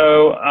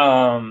 So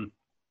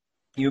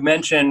you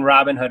mentioned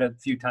Robinhood a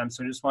few times,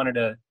 so I just wanted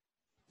to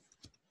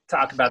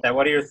talk about that.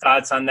 What are your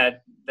thoughts on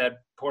that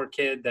poor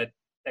kid that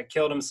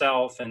killed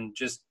himself, and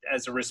just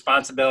as a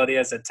responsibility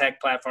as a tech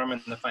platform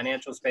in the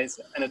financial space?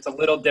 And it's a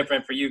little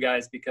different for you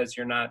guys because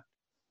you're not,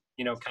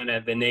 kind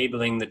of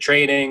enabling the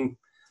trading.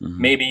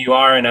 Mm-hmm. Maybe you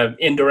are in an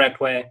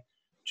indirect way.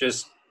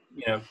 Just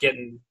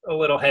getting a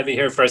little heavy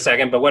here for a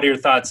second, but what are your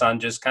thoughts on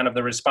just kind of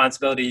the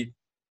responsibility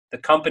the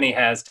company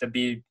has to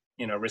be,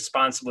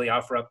 responsibly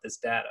offer up this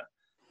data?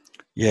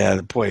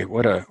 Yeah, boy,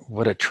 what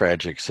a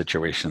tragic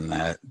situation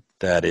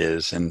that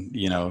is. And,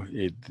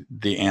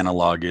 the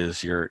analog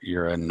is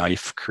you're a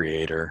knife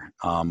creator.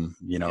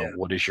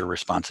 What is your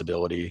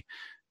responsibility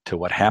to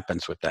what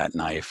happens with that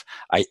knife?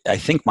 I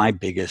think my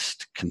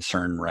biggest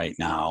concern right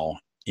now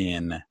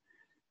in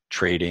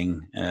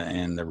trading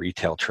and the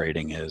retail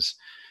trading is,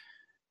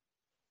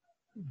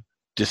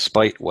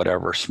 despite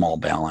whatever small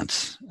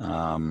balance,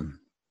 some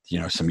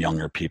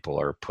younger people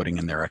are putting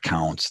in their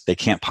accounts, they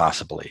can't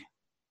possibly,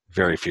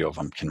 very few of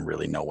them can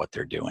really know what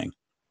they're doing.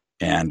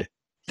 And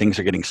things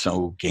are getting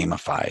so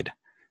gamified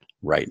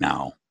right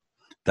now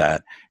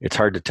that it's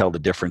hard to tell the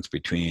difference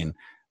between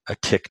a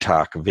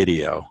TikTok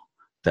video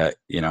that,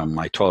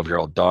 my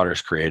 12-year-old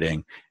daughter's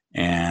creating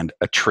and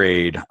a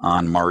trade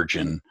on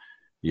margin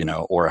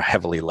or a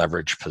heavily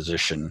leveraged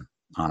position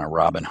on a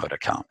Robinhood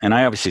account. And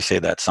I obviously say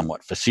that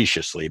somewhat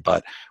facetiously,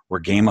 but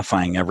we're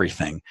gamifying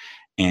everything.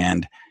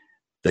 And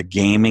the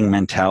gaming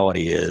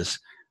mentality is,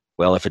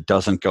 well, if it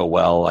doesn't go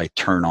well, I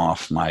turn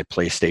off my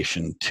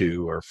PlayStation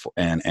 2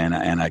 and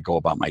I go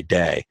about my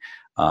day.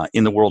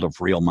 In the world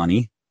of real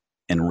money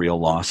and real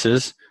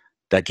losses,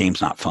 that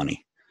game's not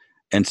funny.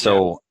 And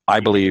so I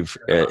believe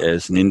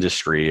as an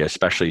industry,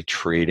 especially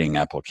trading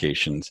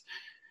applications,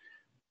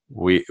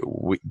 the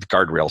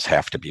guardrails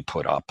have to be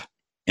put up.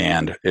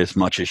 And as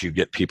much as you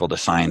get people to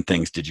sign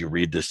things, did you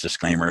read this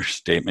disclaimer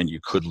statement? You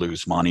could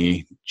lose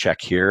money,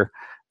 check here.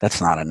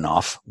 That's not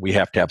enough. We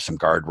have to have some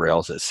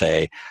guardrails that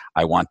say,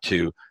 I want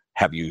to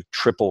have you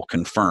triple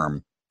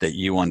confirm that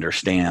you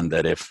understand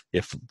that if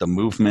the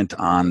movement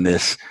on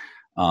this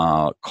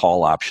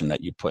call option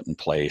that you put in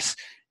place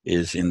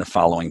is in the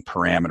following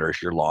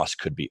parameters, your loss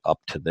could be up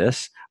to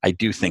this. I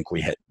do think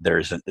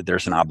there's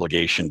an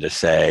obligation to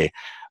say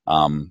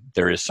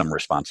there is some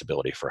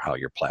responsibility for how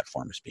your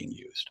platform is being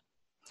used.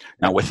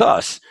 Now with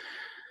us,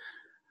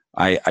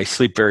 I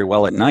sleep very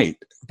well at night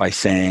by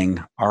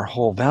saying our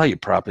whole value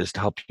prop is to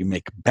help you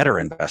make better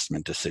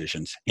investment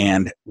decisions.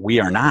 And we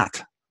are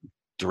not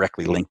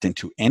directly linked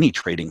into any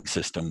trading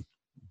system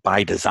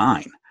by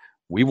design.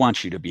 We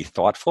want you to be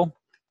thoughtful.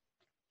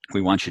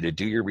 We want you to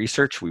do your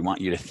research. We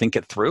want you to think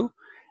it through.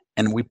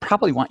 And we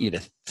probably want you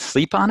to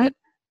sleep on it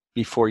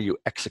before you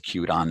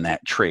execute on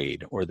that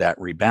trade or that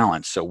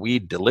rebalance. So we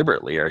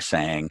deliberately are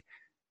saying,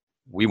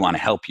 we want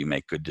to help you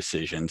make good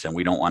decisions, and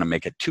we don't want to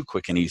make it too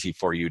quick and easy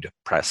for you to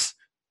press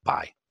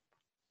buy.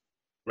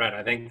 Right.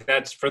 I think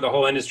that's for the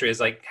whole industry,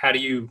 is like, how do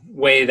you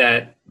weigh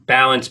that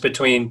balance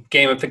between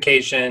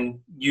gamification,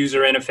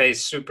 user interface,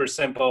 super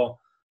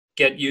simple,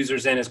 get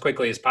users in as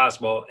quickly as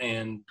possible,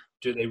 and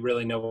do they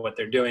really know what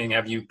they're doing?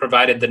 Have you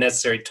provided the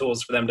necessary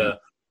tools for them to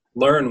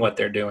learn what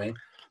they're doing?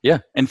 Yeah,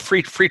 and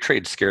free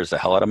trade scares the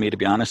hell out of me, to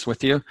be honest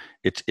with you.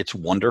 It's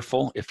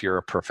wonderful if you're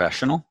a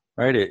professional,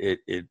 right?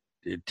 It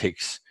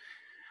takes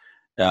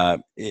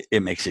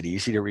it makes it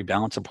easy to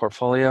rebalance a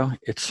portfolio.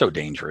 It's so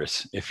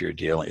dangerous if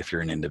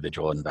you're an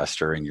individual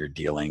investor and you're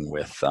dealing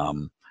with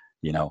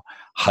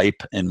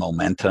hype and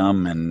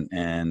momentum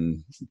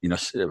and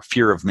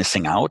fear of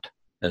missing out,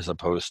 as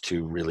opposed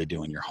to really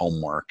doing your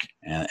homework.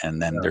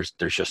 And then there's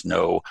just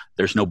no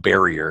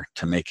barrier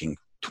to making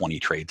 20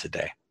 trades a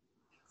day.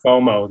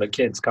 FOMO, the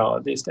kids call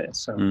it these days.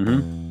 So.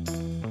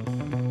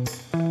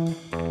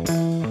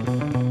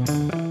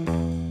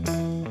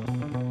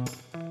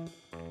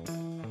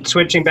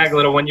 Switching back a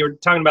little, when you were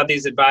talking about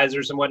these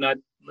advisors and whatnot,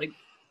 like,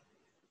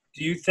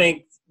 do you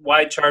think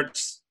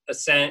YCharts'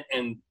 ascent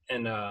and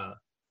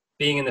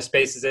being in the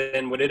spaces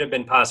in, would it have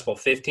been possible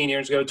 15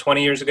 years ago,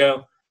 20 years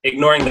ago,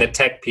 ignoring the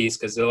tech piece,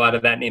 because a lot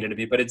of that needed to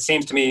be, but it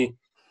seems to me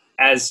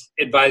as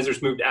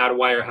advisors moved out of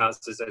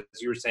wirehouses,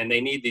 as you were saying, they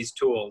need these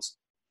tools.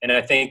 And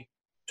I think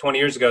 20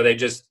 years ago,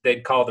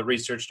 they'd call the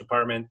research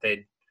department,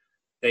 they'd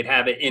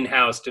have it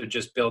in-house to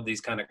just build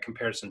these kind of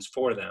comparisons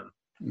for them.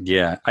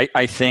 Yeah,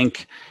 I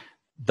think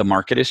the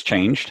market has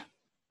changed.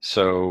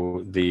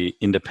 So the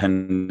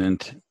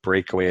independent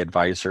breakaway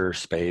advisor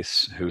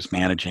space, who's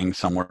managing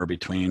somewhere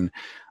between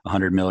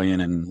 100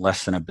 million and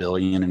less than $1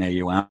 billion in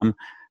AUM,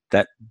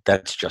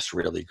 that's just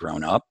really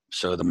grown up.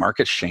 So the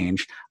market's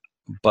changed.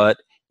 But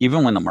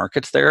even when the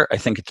market's there, I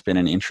think it's been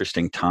an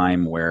interesting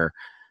time where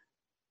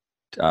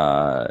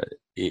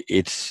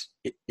it's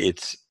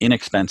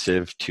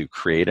inexpensive to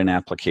create an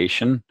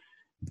application.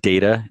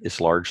 Data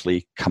is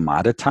largely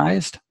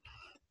commoditized,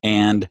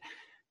 and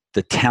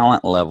the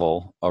talent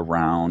level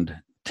around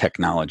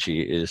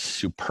technology is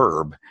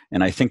superb.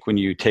 And I think when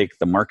you take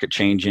the market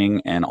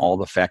changing and all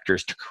the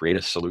factors to create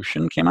a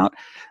solution came out,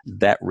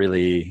 that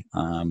really,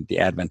 the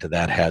advent of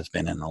that has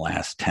been in the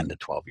last 10 to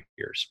 12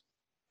 years.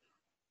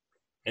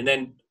 And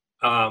then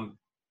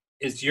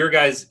is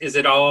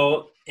it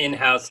all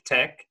in-house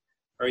tech?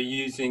 Are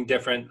you using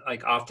different,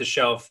 like,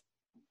 off-the-shelf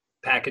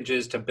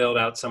packages to build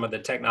out some of the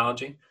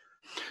technology?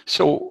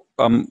 So,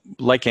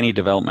 like any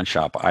development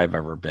shop I've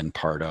ever been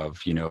part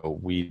of,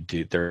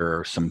 there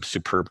are some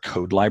superb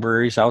code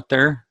libraries out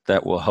there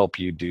that will help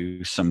you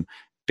do some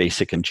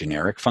basic and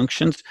generic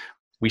functions.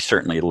 We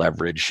certainly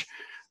leverage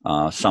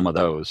some of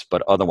those,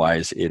 but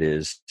otherwise it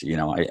is,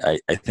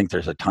 I think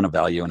there's a ton of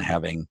value in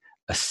having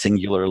a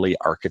singularly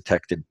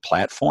architected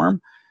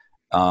platform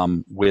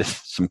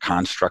with some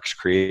constructs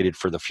created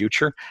for the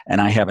future. And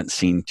I haven't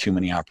seen too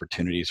many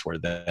opportunities where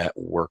that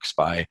works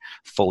by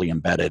fully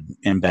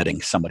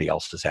embedding somebody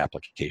else's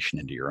application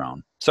into your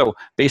own. So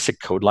basic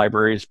code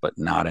libraries, but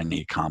not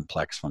any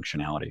complex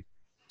functionality.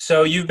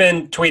 So you've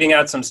been tweeting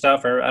out some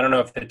stuff, or I don't know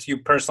if it's you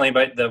personally,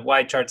 but the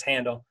YCharts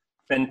handle,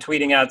 been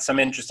tweeting out some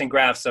interesting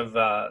graphs of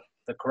the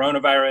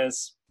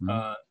coronavirus.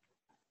 Mm-hmm.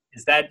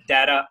 Is that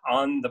data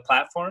on the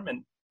platform?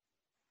 And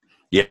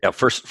yeah,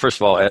 first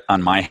of all,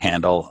 on my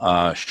handle,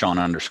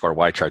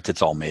 Sean_YCharts,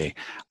 it's all me.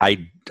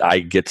 I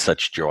get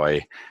such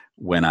joy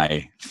when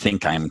I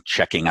think I'm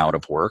checking out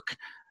of work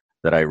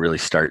that I really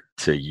start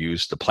to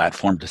use the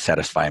platform to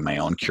satisfy my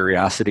own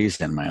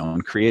curiosities and my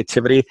own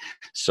creativity.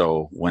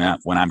 So when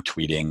I'm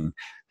tweeting,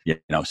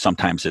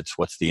 sometimes it's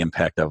what's the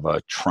impact of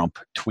a Trump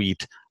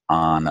tweet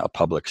on a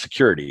public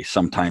security.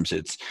 Sometimes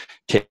it's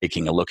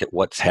taking a look at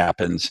what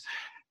happens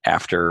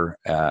after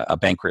a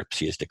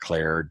bankruptcy is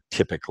declared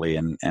typically,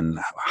 and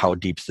how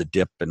deep's the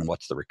dip and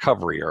what's the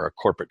recovery, or a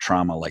corporate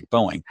trauma like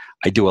Boeing.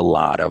 I do a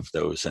lot of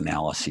those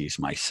analyses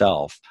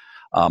myself.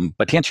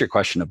 But to answer your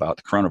question about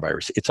the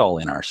coronavirus, it's all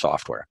in our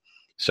software.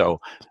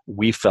 So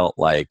we felt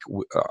like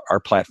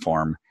our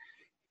platform,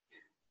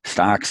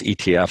 stocks,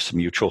 ETFs,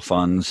 mutual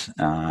funds,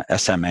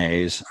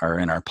 SMAs are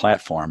in our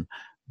platform.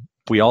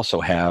 We also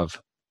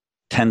have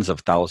tens of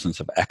thousands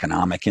of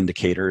economic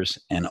indicators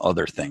and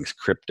other things,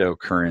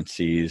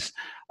 cryptocurrencies,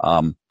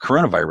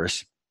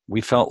 coronavirus. We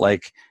felt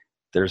like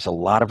there's a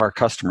lot of our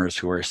customers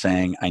who are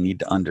saying, I need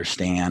to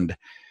understand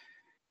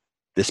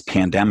this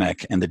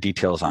pandemic and the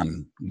details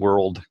on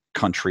world,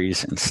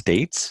 countries, and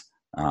states,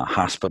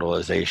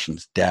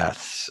 hospitalizations,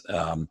 deaths,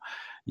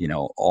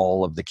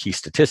 all of the key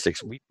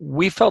statistics.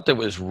 We felt it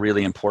was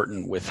really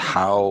important with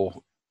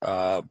how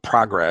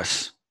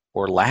progress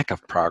or lack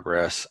of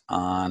progress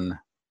on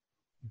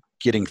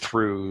getting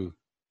through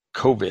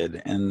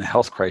COVID and the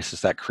health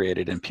crisis that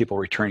created and people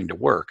returning to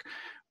work.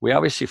 We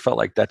obviously felt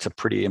like that's a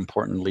pretty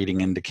important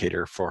leading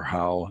indicator for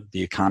how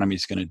the economy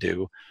is going to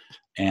do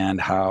and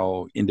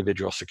how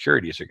individual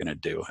securities are going to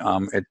do.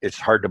 It's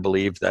hard to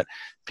believe that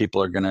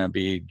people are going to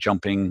be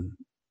jumping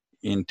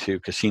into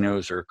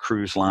casinos or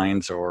cruise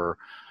lines or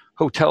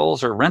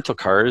hotels or rental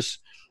cars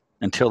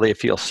until they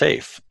feel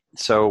safe.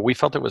 So we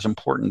felt it was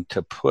important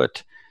to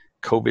put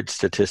COVID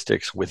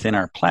statistics within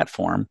our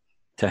platform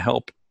to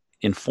help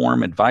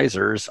inform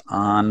advisors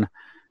on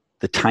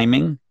the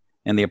timing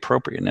and the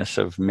appropriateness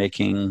of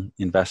making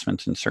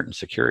investments in certain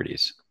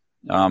securities.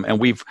 And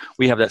we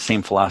have that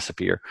same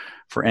philosophy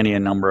for any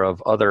number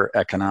of other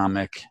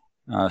economic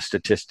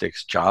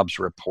statistics, jobs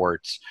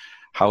reports,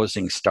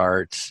 housing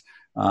starts,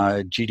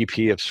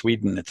 GDP of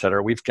Sweden, et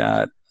cetera. We've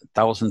got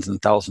thousands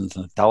and thousands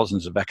and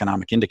thousands of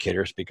economic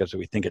indicators because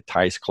we think it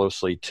ties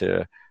closely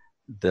to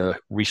the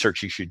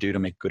research you should do to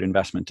make good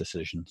investment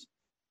decisions.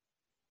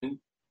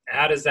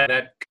 How does that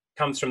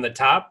comes from the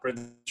top, or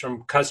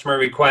from customer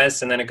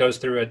requests, and then it goes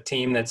through a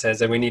team that says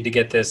that we need to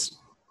get this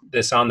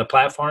on the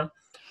platform?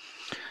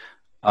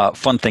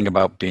 Fun thing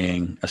about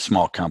being a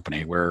small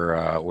company, we're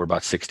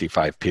about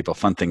 65 people.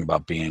 Fun thing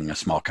about being a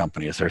small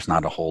company is there's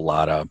not a whole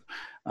lot of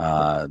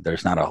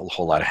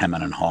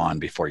hemming and hawing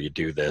before you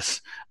do this.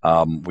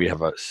 We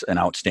have an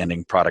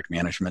outstanding product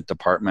management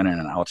department and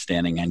an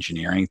outstanding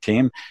engineering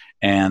team,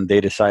 and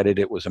they decided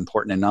it was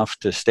important enough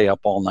to stay up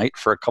all night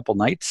for a couple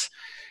nights,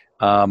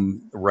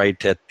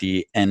 right at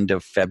the end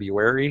of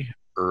February,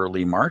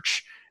 early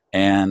March.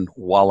 And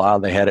voila,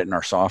 they had it in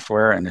our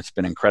software, and it's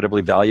been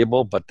incredibly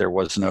valuable, but there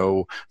was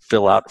no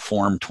fill out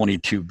Form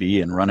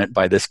 22B and run it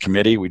by this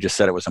committee. We just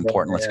said it was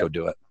important. Let's go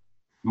do it.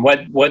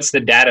 What's the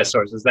data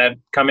source? Does that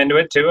come into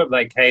it too? Of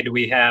like, hey,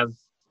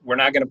 we're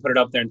not going to put it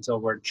up there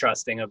until we're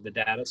trusting of the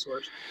data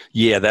source?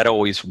 Yeah, that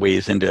always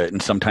weighs into it.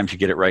 And sometimes you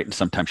get it right and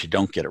sometimes you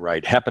don't get it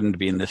right. Happened to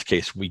be in this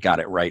case, we got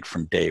it right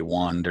from day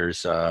one. There's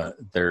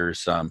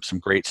some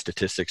great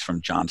statistics from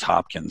Johns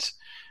Hopkins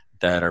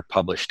that are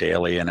published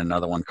daily, and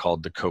another one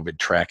called the COVID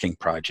Tracking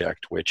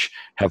Project, which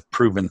have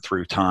proven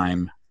through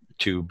time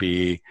to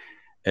be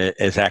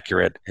as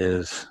accurate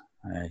as,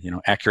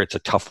 accurate's a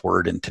tough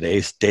word in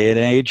today's day and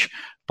age,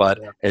 but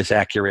as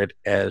accurate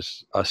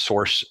as a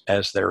source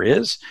as there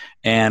is.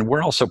 And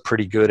we're also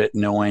pretty good at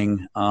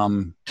knowing,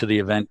 to the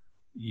event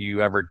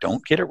you ever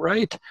don't get it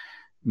right,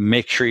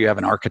 make sure you have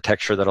an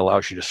architecture that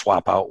allows you to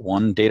swap out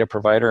one data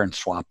provider and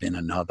swap in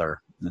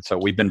another. And so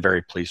we've been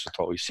very pleased with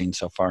what we've seen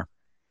so far.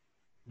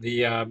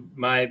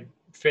 My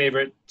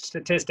favorite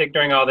statistic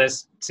during all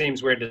this,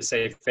 seems weird to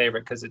say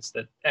favorite because it's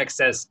the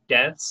excess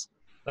deaths.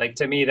 Like,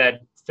 to me,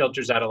 that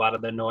filters out a lot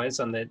of the noise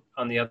on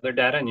the other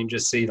data, and you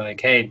just see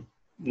like, hey,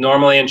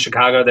 normally in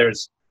Chicago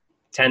there's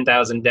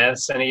 10,000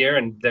 deaths in a year,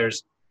 and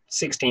there's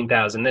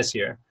 16,000 this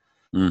year.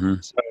 Mm-hmm.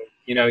 So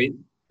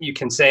you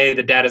can say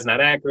the data's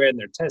not accurate and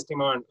they're testing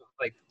more, and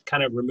like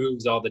kind of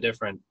removes all the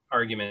different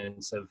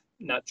arguments of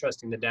not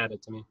trusting the data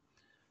to me.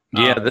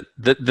 Yeah,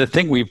 the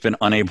thing we've been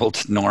unable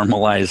to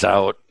normalize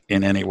out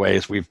in any way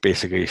is we've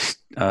basically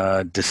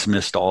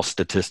dismissed all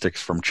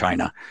statistics from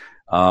China.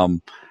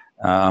 I'm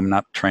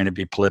not trying to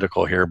be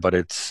political here, but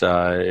it's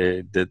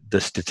the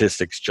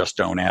statistics just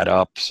don't add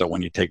up. So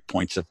when you take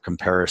points of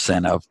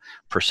comparison of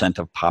percent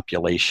of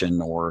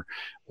population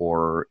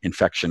or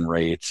infection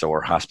rates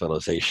or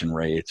hospitalization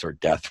rates or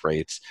death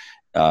rates,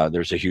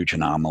 there's a huge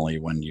anomaly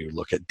when you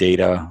look at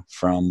data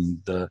from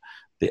the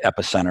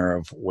epicenter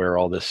of where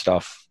all this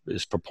stuff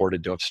is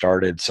purported to have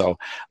started. So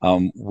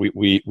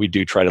we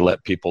do try to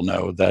let people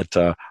know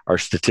that our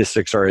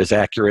statistics are as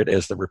accurate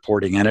as the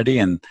reporting entity,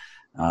 and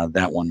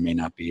that one may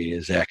not be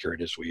as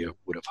accurate as we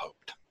would have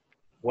hoped.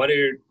 What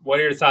are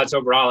your thoughts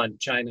overall on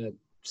China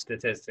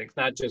statistics?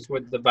 Not just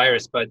with the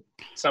virus, but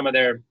some of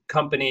their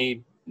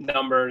company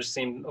numbers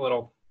seem a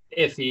little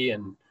iffy,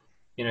 and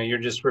you're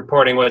just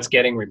reporting what's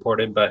getting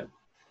reported, but.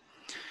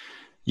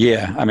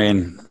 Yeah, I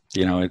mean,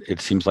 it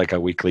seems like a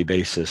weekly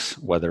basis,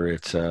 whether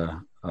it's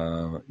a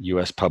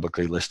U.S.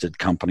 publicly listed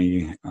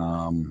company.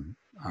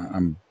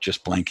 I'm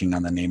just blanking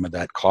on the name of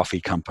that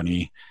coffee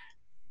company.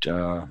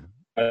 Yeah.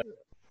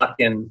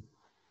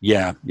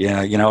 There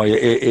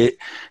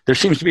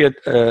seems to be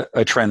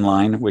a trend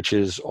line, which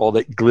is all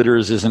that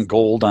glitters isn't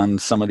gold on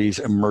some of these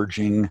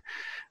emerging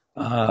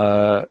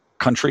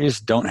countries.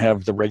 Don't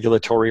have the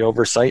regulatory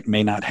oversight,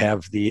 may not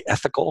have the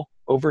ethical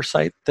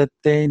oversight that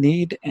they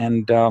need,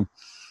 and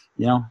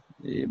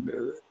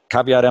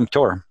caveat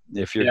emptor.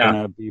 If you're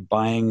going to be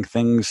buying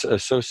things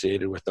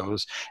associated with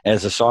those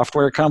as a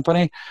software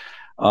company,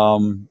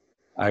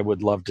 I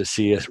would love to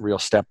see a real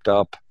stepped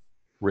up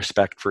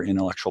respect for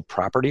intellectual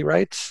property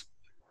rights,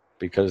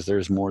 because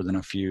there's more than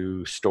a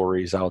few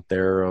stories out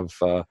there of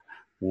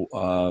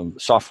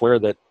software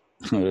that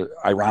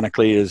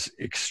ironically is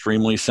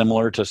extremely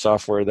similar to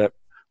software that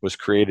was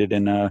created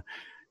in a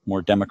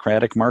more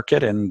democratic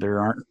market, and there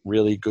aren't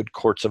really good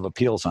courts of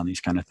appeals on these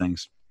kind of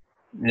things.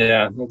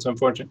 Yeah, that's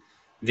unfortunate.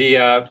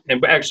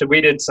 And actually, we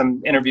did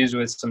some interviews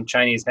with some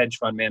Chinese hedge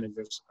fund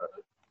managers a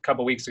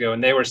couple weeks ago,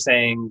 and they were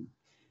saying,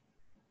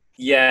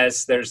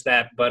 yes, there's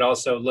that, but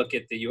also look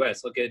at the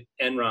U.S., look at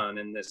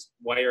Enron and this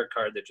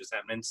YCharts that just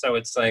happened. And so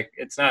it's like,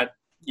 it's not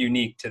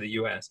unique to the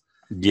U.S.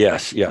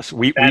 Yes.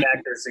 Bad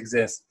actors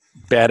exist.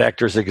 Bad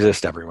actors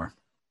exist everywhere.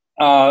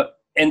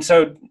 And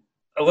so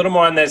a little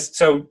more on this.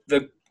 So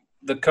the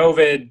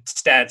COVID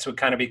stats would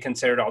kind of be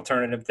considered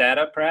alternative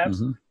data,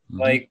 perhaps. Mm-hmm.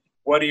 Like,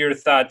 what are your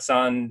thoughts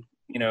on,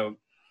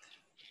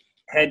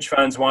 hedge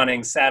funds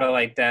wanting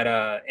satellite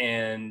data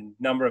and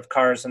number of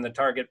cars in the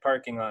target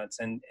parking lots,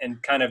 and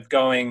kind of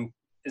going,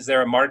 is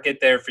there a market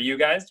there for you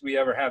guys? Do we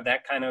ever have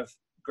that kind of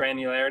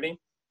granularity?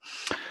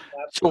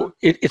 So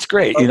it's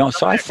great.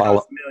 So I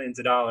follow millions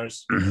of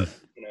dollars. But,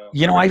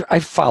 I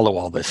follow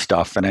all this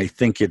stuff, and I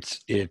think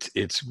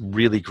it's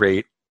really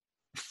great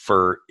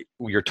for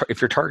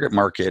if your target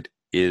market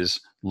is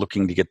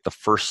looking to get the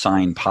first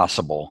sign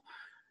possible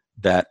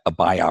that a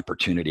buy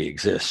opportunity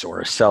exists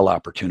or a sell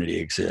opportunity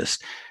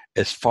exists,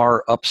 as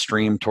far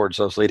upstream towards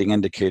those leading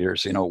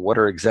indicators. What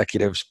are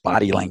executives'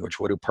 body language?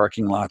 What do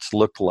parking lots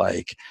look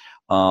like?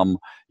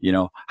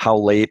 How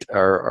late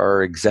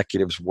are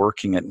executives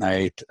working at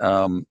night?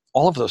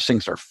 All of those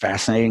things are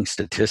fascinating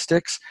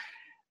statistics.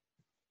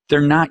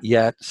 They're not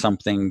yet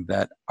something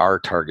that our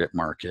target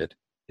market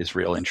is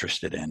real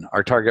interested in.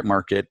 Our target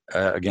market,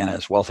 again,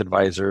 as wealth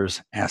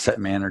advisors, asset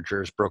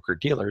managers, broker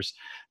dealers,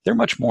 they're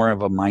much more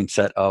of a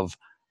mindset of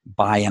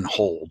buy and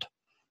hold,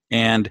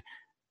 and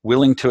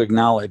willing to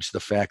acknowledge the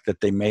fact that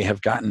they may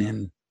have gotten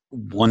in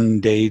one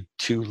day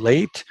too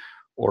late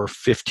or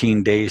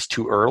 15 days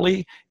too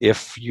early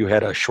if you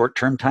had a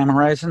short-term time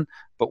horizon.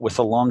 But with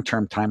a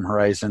long-term time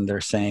horizon, they're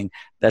saying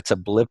that's a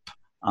blip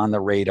on the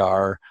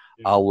radar.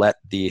 I'll let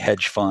the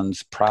hedge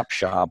funds, prop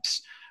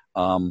shops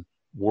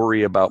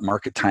worry about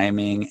market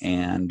timing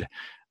and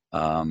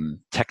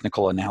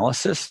technical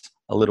analysis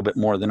a little bit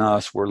more than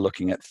us. We're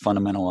looking at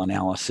fundamental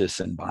analysis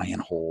and buy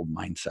and hold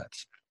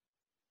mindsets.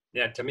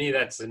 Yeah, to me,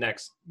 that's the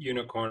next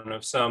unicorn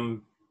of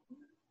some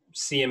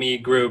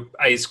CME group,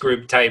 ICE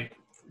group type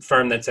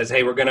firm that says,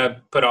 hey, we're going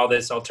to put all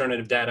this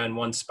alternative data in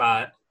one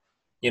spot,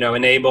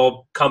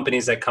 enable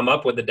companies that come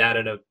up with the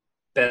data to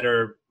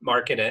better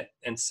market it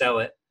and sell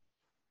it,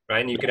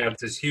 right? And you could have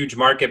this huge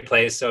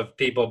marketplace of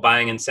people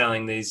buying and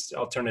selling these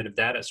alternative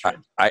data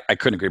streams. I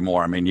couldn't agree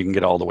more. I mean, you can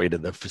get all the way to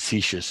the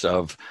facetious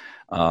of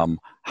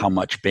how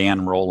much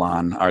ban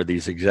roll-on are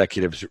these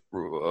executives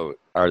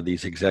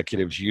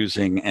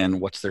using,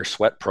 and what's their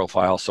sweat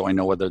profile, so I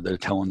know whether they're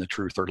telling the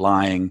truth or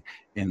lying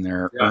in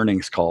their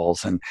earnings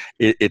calls. And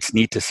it's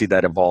neat to see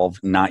that evolve,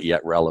 not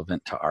yet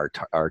relevant to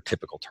our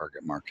typical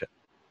target market.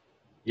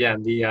 Yeah,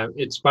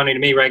 it's funny to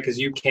me, right? Because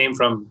you came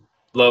from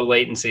low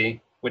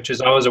latency, which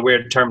is always a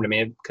weird term to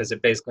me because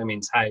it basically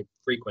means high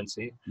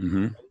frequency.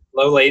 Mm-hmm.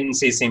 Low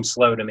latency seems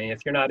slow to me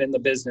if you're not in the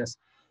business.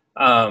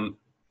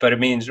 But it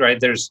means, right,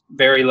 there's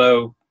very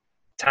low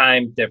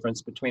time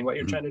difference between what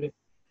you're trying to do.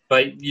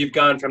 But you've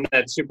gone from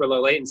that super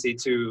low latency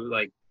to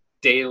like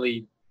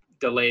daily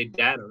delayed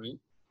data, right?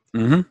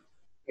 Mm-hmm.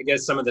 I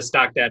guess some of the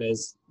stock data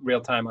is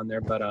real time on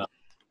there, but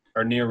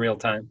or near real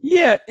time.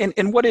 Yeah,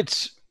 and what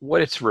it's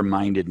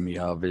reminded me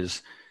of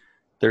is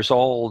there's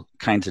all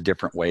kinds of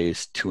different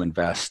ways to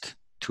invest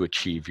to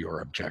achieve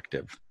your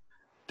objective.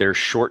 There's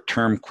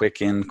short-term,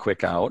 quick in,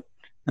 quick out,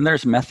 and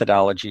there's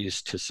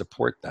methodologies to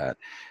support that.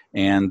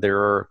 And there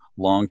are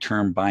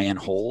long-term buy and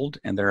hold,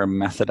 and there are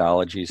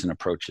methodologies and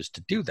approaches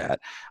to do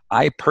that.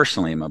 I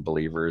personally am a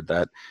believer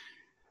that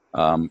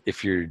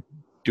if you're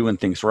doing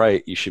things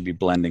right, you should be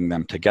blending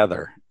them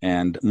together.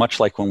 And much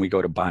like when we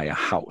go to buy a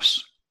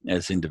house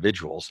as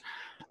individuals,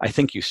 I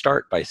think you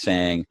start by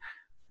saying,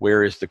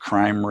 where is the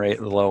crime rate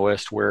the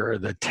lowest? Where are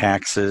the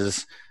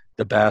taxes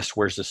the best?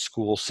 Where's the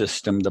school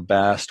system the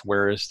best?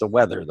 Where is the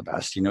weather the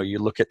best? You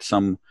look at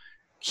some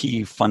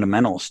key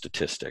fundamental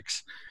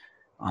statistics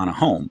on a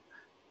home,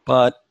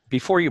 but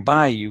before you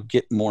buy, you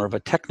get more of a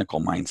technical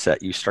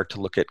mindset. You start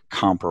to look at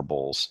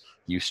comparables.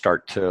 You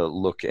start to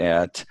look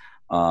at,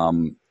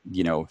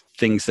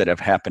 things that have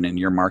happened in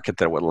your market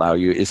that would allow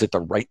you, is it the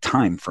right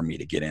time for me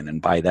to get in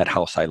and buy that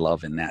house I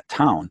love in that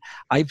town?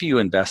 I view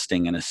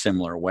investing in a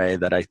similar way,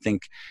 that I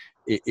think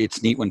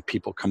it's neat when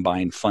people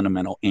combine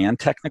fundamental and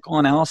technical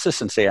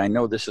analysis and say, I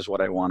know this is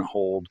what I want to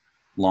hold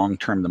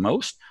long-term the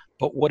most,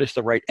 but what is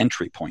the right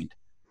entry point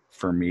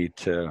for me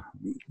to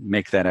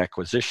make that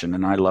acquisition?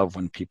 And I love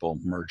when people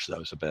merge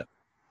those a bit.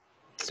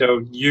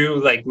 So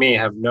you, like me,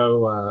 have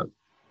no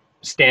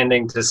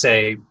standing to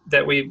say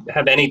that we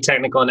have any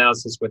technical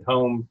analysis with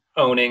home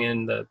owning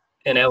in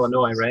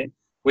Illinois, right?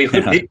 We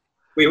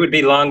would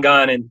be long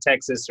gone in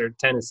Texas or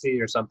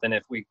Tennessee or something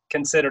if we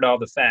considered all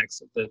the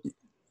facts of the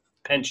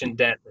pension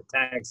debt, the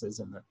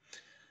taxes,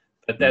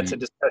 but that's a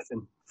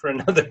discussion for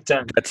another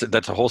time.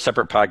 That's a whole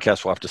separate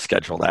podcast. We'll have to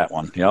schedule that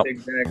one. Yep.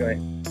 Exactly.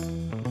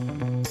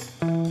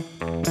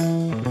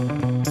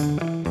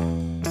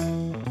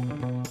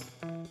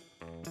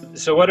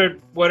 So what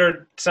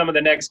are some of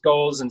the next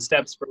goals and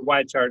steps for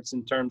YCharts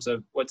in terms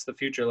of what's the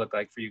future look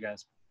like for you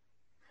guys?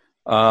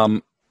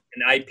 An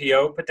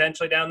IPO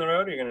potentially down the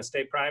road? Or you're going to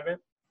stay private?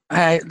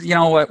 You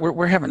know what?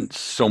 We're having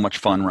so much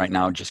fun right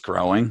now, just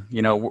growing.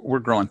 We're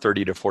growing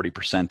 30 to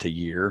 40% a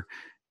year,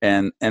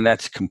 and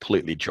that's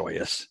completely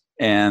joyous.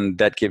 And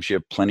that gives you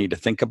plenty to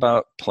think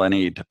about,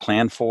 plenty to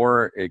plan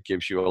for. It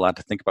gives you a lot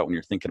to think about when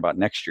you're thinking about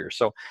next year.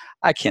 So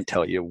I can't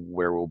tell you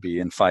where we'll be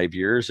in 5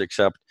 years,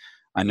 except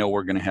I know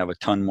we're going to have a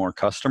ton more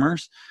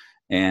customers,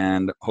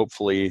 and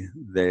hopefully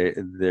they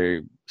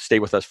stay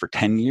with us for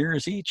 10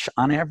 years each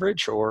on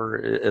average,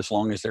 or as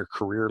long as their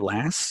career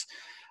lasts.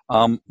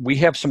 We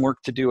have some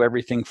work to do,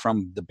 everything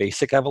from the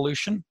basic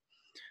evolution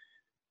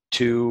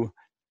to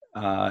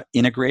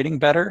integrating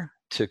better,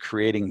 to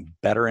creating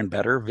better and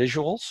better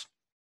visuals.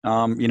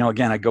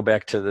 Again, I go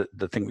back to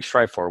the thing we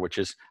strive for, which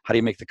is how do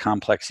you make the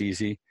complex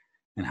easy,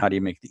 and how do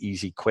you make the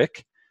easy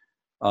quick?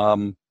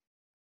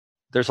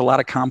 There's a lot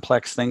of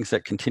complex things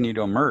that continue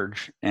to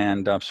emerge,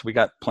 and so we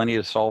got plenty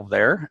to solve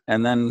there.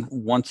 And then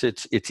once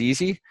it's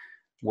easy,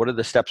 what are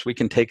the steps we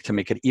can take to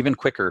make it even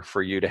quicker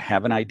for you to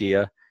have an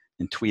idea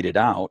and tweet it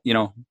out?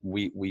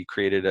 We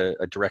created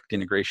a direct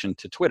integration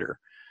to Twitter.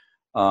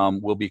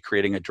 We'll be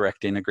creating a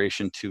direct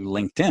integration to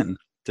LinkedIn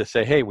to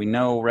say, hey, we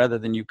know rather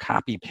than you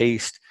copy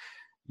paste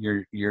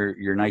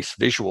your nice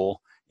visual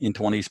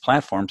into one of these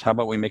platforms, how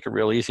about we make it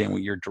real easy and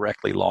you're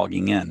directly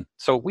logging in?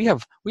 So we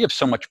have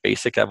so much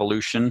basic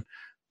evolution,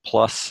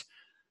 plus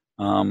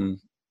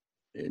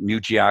new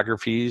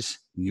geographies,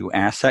 new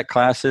asset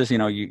classes.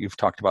 You've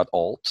talked about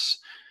alts.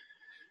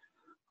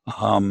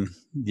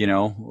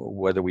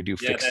 Whether we do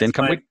fixed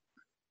income.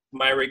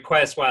 My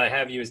request while I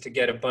have you is to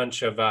get a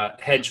bunch of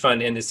hedge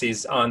fund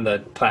indices on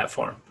the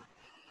platform.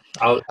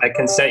 I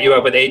can set you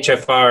up with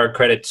HFR or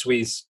Credit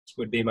Suisse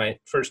would be my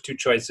first two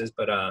choices,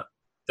 but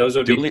those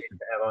would be to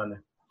have on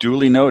there.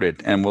 Duly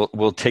noted, and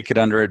we'll take it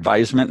under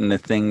advisement. And the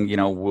thing,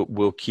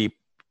 we'll keep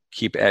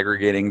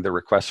aggregating the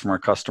requests from our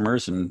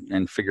customers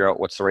and figure out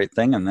what's the right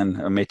thing, and then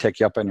I may take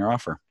you up on your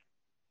offer.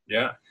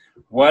 Yeah.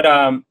 What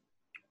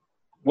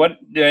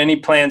any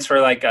plans for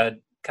like a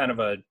kind of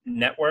a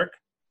network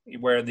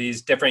where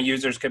these different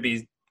users could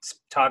be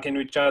talking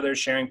to each other,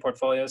 sharing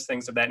portfolios,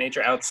 things of that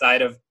nature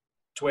outside of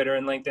Twitter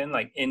and LinkedIn,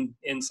 like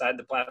inside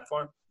the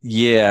platform?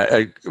 Yeah,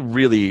 a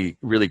really,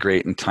 really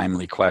great and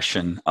timely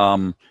question.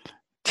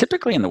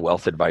 Typically in the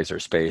wealth advisor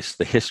space,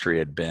 the history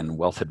had been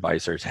wealth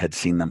advisors had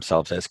seen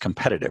themselves as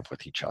competitive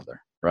with each other,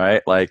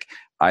 right? Like,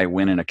 I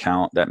win an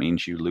account, that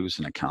means you lose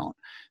an account.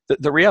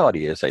 The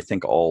reality is, I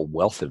think all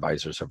wealth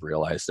advisors have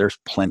realized there's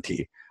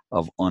plenty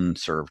of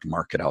unserved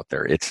market out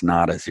there. It's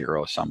not a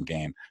zero-sum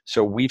game.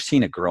 So we've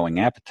seen a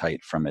growing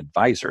appetite from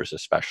advisors,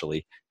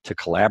 especially, to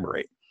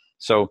collaborate.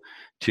 So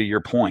to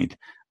your point,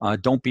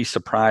 don't be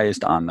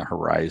surprised on the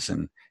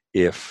horizon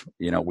if,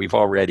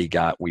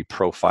 we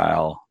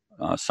profile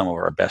some of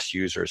our best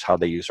users, how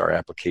they use our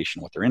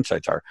application, what their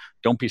insights are.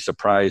 Don't be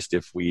surprised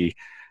if we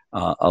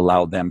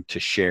allow them to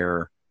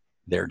share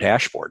their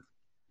dashboard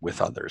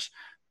with others.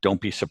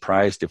 Don't be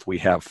surprised if we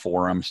have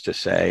forums to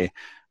say,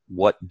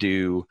 what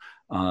do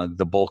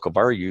the bulk of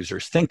our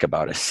users think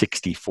about a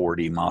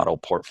 60-40 model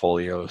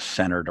portfolio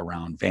centered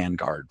around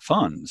Vanguard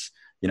funds?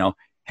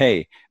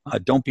 Hey,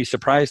 don't be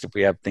surprised if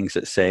we have things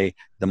that say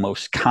the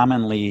most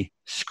commonly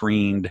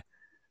screened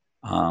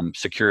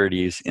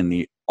securities in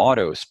the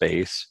auto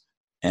space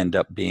end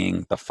up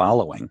being the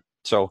following.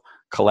 So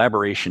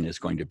collaboration is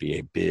going to be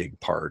a big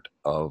part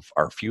of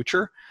our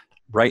future.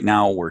 Right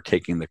now, we're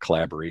taking the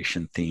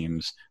collaboration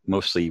themes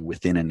mostly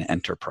within an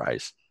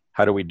enterprise.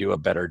 How do we do a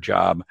better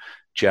job,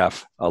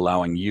 Jeff,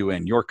 allowing you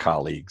and your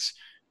colleagues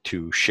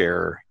to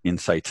share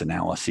insights,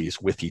 analyses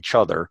with each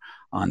other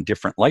on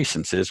different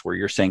licenses, where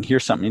you're saying,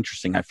 here's something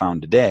interesting I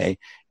found today,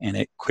 and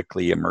it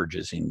quickly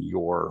emerges in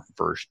your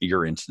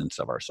instance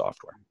of our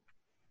software.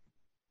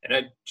 And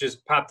it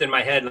just popped in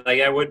my head, like,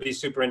 that would be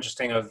super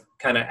interesting, of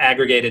kind of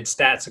aggregated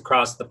stats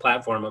across the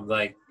platform of,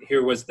 like,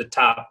 here was the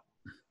top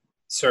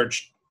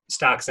search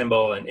stock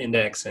symbol and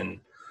index, and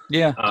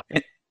Yeah.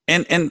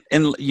 And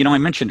you know, I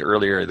mentioned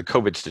earlier the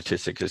COVID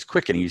statistic is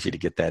quick and easy to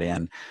get that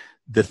in.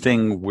 The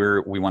thing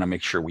we want to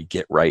make sure we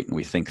get right and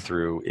we think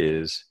through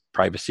is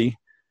privacy,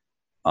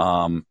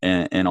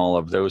 and all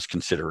of those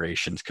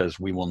considerations, because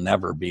we will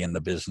never be in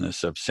the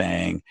business of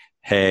saying,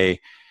 hey,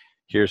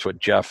 here's what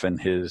Jeff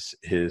and his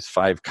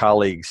 5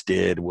 colleagues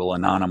did. We'll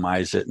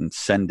anonymize it and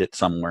send it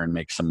somewhere and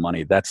make some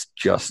money. That's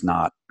just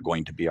not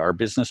going to be our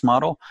business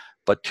model.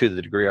 But to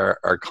the degree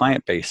our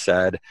client base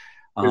said,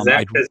 is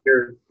that because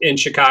you're in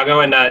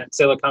Chicago and not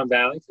Silicon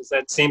Valley? Because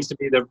that seems to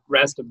be the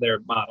rest of their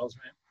models,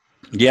 right?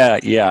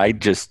 Yeah.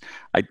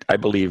 I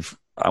believe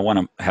I want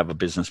to have a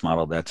business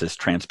model that's as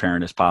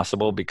transparent as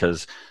possible,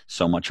 because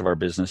so much of our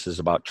business is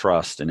about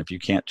trust. And if you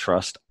can't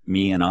trust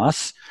me and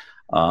us,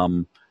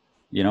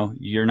 you know,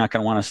 you're not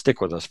going to want to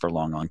stick with us for a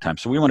long, long time.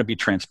 So we want to be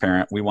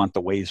transparent. We want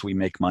the ways we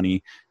make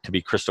money to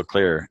be crystal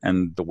clear.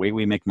 And the way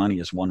we make money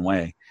is one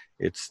way.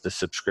 It's the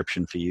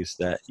subscription fees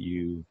that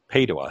you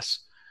pay to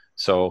us.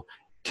 So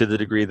to the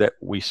degree that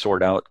we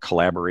sort out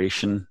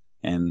collaboration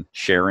and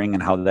sharing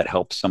and how that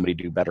helps somebody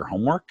do better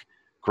homework,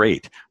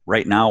 great.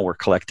 Right now, we're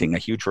collecting a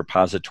huge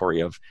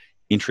repository of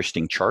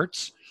interesting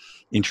charts,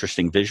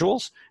 interesting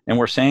visuals, and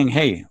we're saying,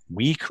 hey,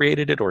 we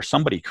created it or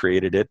somebody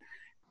created it.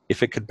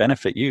 If it could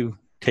benefit you,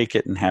 take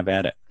it and have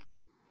at it.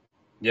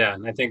 Yeah,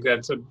 and I think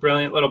that's a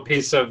brilliant little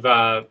piece of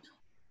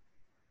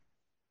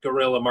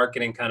guerrilla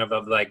marketing, kind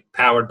of like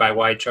powered by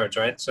YCharts,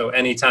 right? So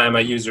anytime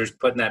a user's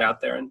putting that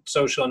out there and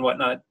social and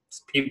whatnot,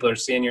 people are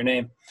seeing your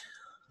name.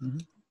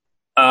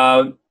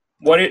 Mm-hmm.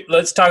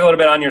 Let's talk a little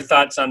bit on your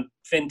thoughts on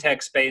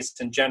fintech space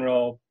in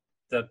general,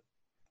 the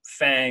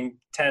FANG,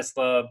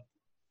 Tesla.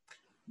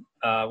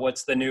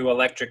 What's the new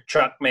electric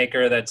truck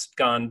maker that's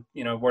gone,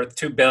 you know, worth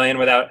 $2 billion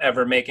without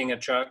ever making a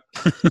truck?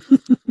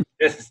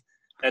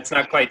 That's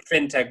not quite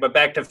fintech, but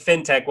back to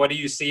fintech. What do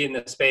you see in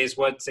the space?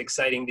 What's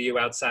exciting to you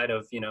outside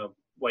of, you know,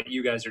 what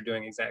you guys are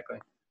doing exactly?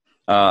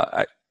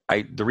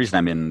 The reason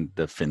I'm in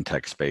the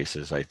fintech space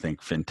is I think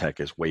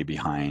fintech is way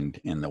behind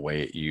in the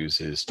way it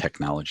uses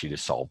technology to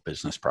solve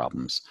business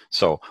problems.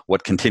 So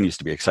what continues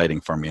to be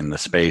exciting for me in the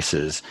space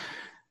is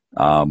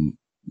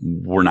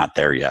we're not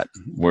there yet.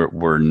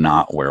 We're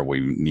not where we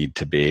need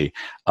to be.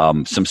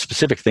 Some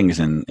specific things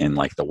in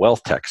like the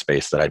wealth tech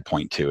space that I'd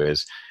point to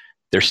is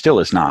there still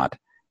is not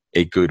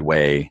a good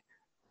way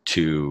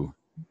to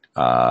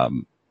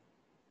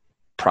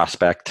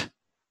prospect,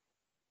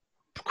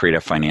 create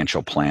a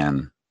financial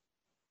plan,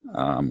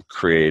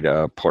 create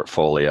a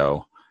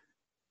portfolio,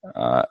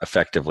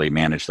 effectively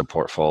manage the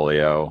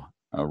portfolio,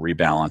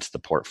 rebalance the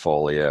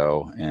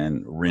portfolio,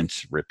 and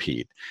rinse,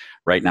 repeat.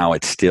 Right now,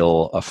 it's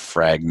still a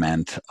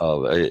fragment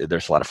of,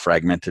 there's a lot of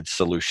fragmented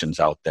solutions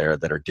out there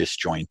that are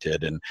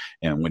disjointed. And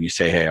when you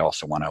say, hey, I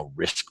also want a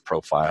risk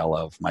profile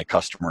of my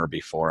customer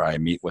before I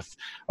meet with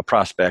a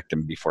prospect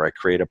and before I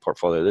create a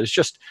portfolio, there's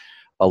just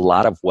a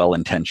lot of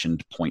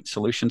well-intentioned point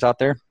solutions out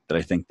there that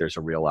I think there's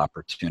a real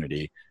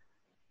opportunity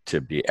to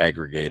be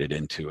aggregated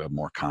into a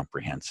more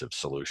comprehensive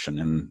solution.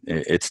 And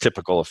it's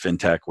typical of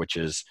fintech, which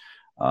is,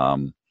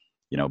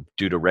 you know,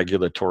 due to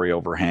regulatory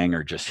overhang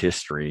or just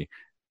history,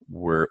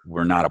 we're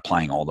not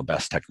applying all the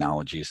best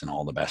technologies and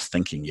all the best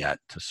thinking yet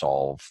to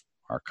solve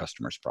our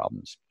customers'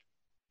 problems.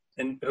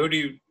 And who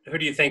do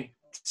you think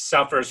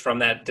suffers from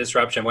that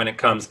disruption when it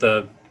comes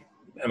to,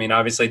 I mean,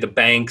 obviously the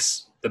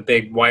banks, the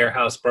big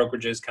wirehouse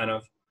brokerages, kind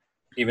of,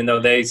 even though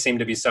they seem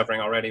to be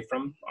suffering already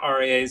from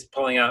RIAs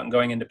pulling out and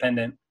going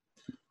independent?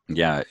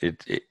 Yeah,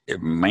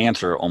 my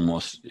answer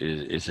almost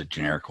is a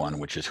generic one,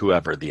 which is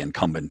whoever the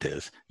incumbent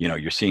is. You know,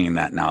 you're seeing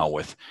that now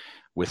with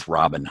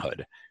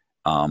Robinhood,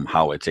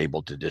 how it's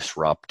able to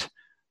disrupt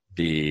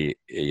the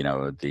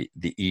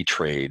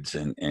E-Trades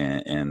and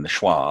the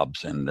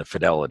Schwabs and the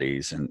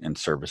Fidelities and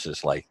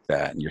services like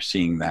that. And you're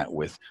seeing that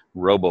with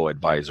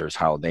robo-advisors,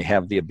 how they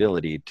have the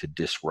ability to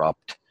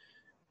disrupt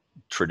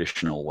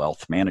traditional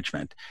wealth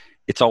management.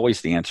 It's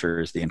always the answer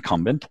is the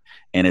incumbent,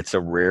 and it's a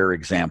rare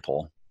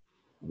example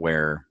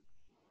where,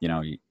 you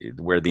know,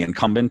 where the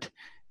incumbent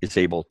is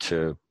able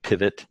to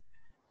pivot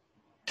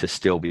to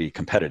still be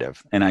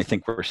competitive. And I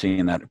think we're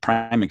seeing that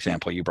prime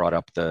example. You brought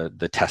up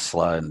the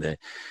Tesla and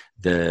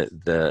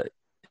the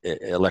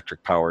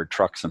electric powered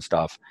trucks and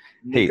stuff.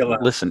 Nikola.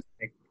 Hey, listen,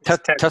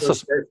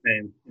 Tesla's first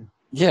name.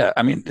 Yeah,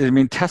 I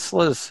mean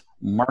Tesla's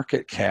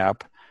market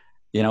cap,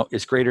 you know,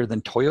 is greater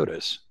than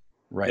Toyota's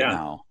right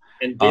now.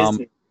 And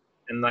Disney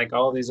and like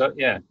all these,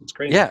 it's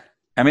crazy. Yeah,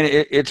 I mean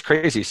it's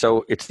crazy.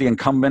 So it's the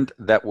incumbent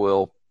that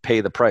will pay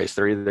the price.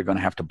 They're either going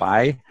to have to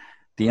buy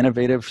the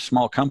innovative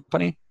small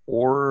company,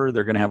 or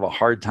they're going to have a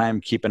hard time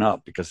keeping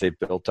up because they've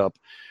built up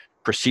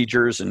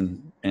procedures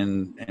and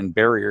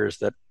barriers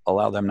that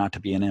allow them not to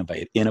be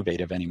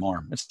innovative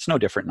anymore. It's no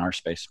different in our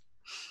space.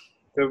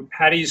 So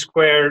how do you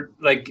square,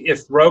 like,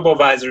 if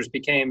robo-advisors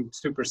became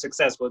super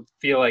successful, I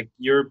feel like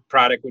your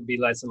product would be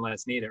less and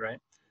less needed, right?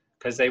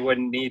 Because they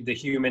wouldn't need the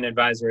human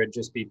advisor. It'd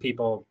just be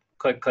people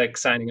click,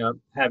 signing up,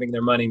 having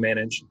their money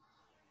managed.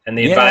 And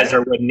the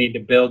advisor wouldn't need to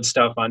build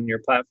stuff on your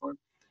platform.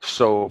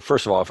 So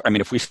first of all, I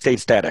mean, if we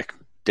stayed static,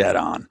 dead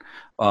on.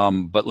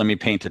 But let me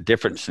paint a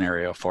different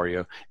scenario for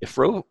you. If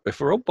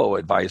robo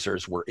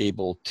advisors were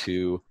able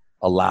to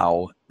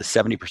allow the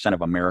 70%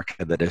 of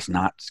America that is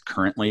not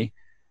currently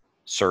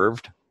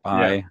served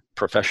by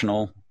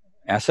professional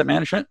asset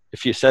management,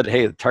 if you said,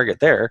 hey, the target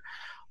there,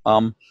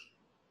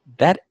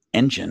 that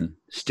engine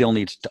still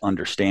needs to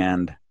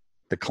understand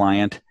the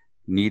client,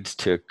 needs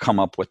to come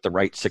up with the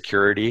right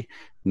security,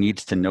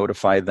 needs to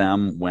notify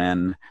them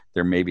when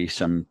there may be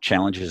some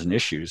challenges and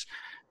issues.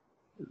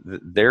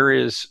 There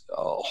is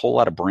a whole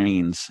lot of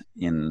brains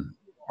in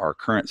our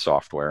current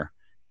software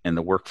and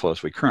the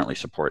workflows we currently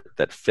support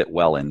that fit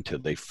well into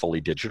the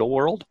fully digital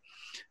world.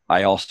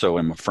 I also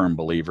am a firm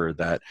believer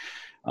that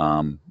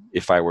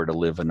if I were to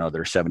live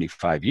another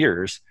 75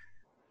 years,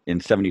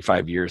 in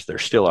 75 years, there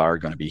still are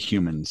going to be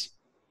humans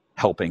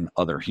helping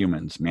other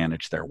humans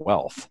manage their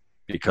wealth.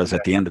 Because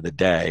at the end of the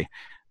day,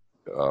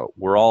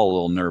 we're all a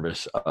little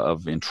nervous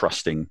of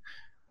entrusting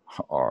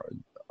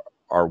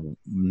our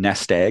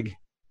nest egg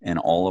and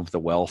all of the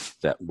wealth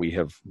that we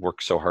have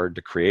worked so hard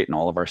to create and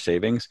all of our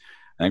savings.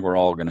 I think we're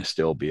all going to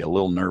still be a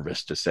little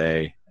nervous to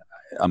say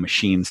a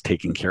machine's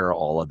taking care of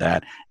all of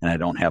that, and I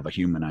don't have a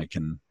human I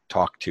can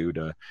talk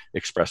to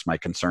express my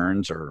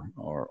concerns or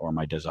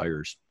my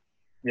desires.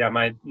 Yeah,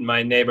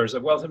 my neighbor's a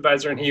wealth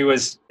advisor, and he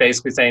was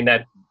basically saying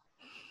that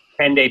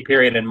 10-day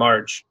period in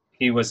March,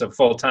 he was a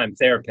full-time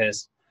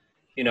therapist,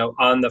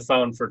 on the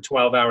phone for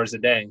 12 hours a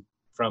day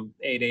from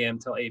 8 a.m.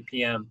 till 8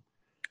 p.m.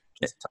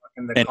 Just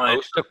talking to the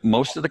client.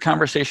 Most of the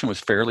conversation was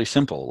fairly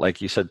simple.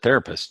 Like you said,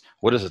 therapist.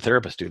 What does a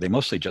therapist do? They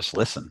mostly just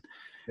listen.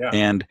 Yeah.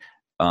 And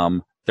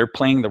they're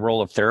playing the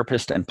role of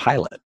therapist and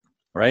pilot,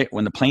 right?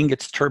 When the plane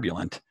gets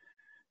turbulent,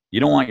 you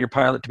don't want your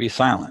pilot to be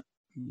silent.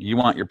 You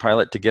want your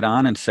pilot to get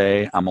on and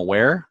say, I'm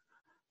aware,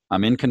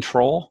 I'm in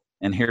control,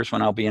 and here's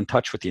when I'll be in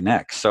touch with you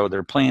next. So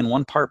they're playing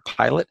one part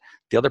pilot,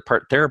 the other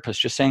part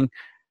therapist, just saying,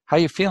 how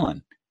you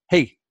feeling?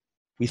 Hey,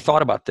 we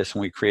thought about this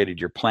when we created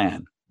your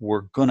plan.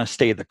 We're going to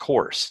stay the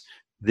course.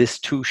 This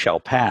too shall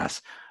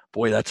pass.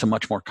 Boy, that's a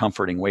much more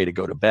comforting way to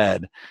go to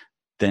bed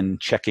than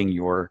checking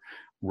your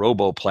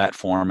robo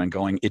platform and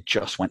going, it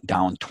just went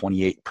down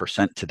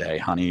 28% today,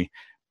 honey.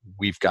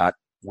 We've got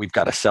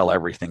to sell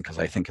everything because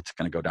I think it's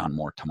going to go down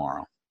more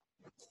tomorrow.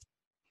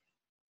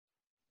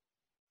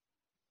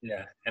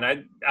 Yeah,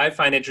 and I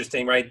find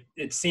interesting, right?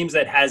 It seems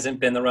that hasn't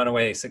been the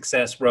runaway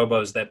success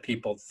robos that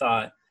people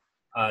thought.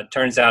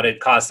 Turns out it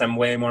cost them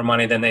way more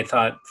money than they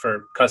thought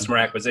for customer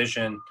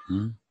acquisition.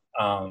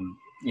 Mm-hmm.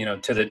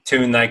 To the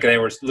tune like they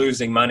were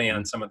losing money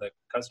on some of the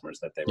customers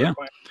that they were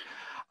acquiring.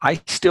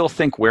 I still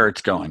think where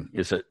it's going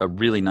is a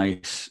really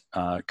nice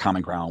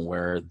common ground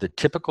where the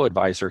typical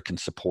advisor can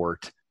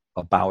support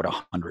about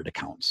 100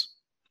 accounts.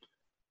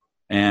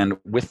 And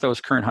with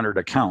those current 100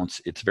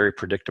 accounts, it's very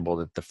predictable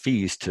that the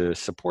fees to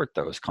support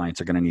those clients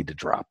are going to need to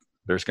drop.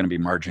 There's going to be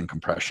margin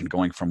compression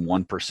going from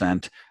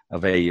 1%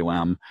 of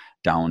AUM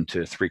down to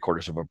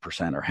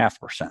 0.75% or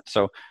 0.5%.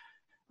 So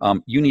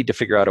you need to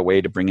figure out a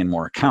way to bring in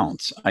more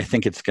accounts. I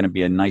think it's going to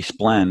be a nice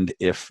blend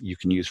if you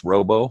can use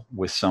robo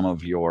with some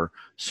of your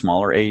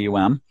smaller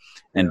AUM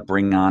and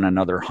bring on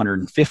another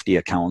 150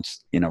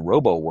 accounts in a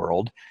robo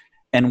world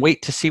and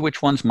wait to see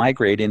which ones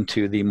migrate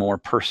into the more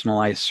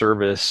personalized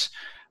service,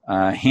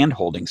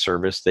 hand-holding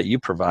service that you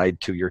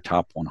provide to your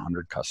top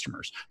 100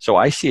 customers. So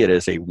I see it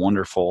as a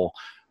wonderful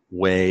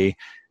way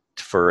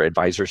for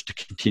advisors to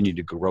continue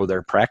to grow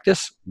their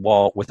practice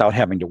without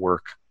having to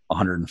work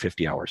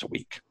 150 hours a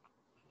week.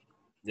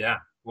 Yeah.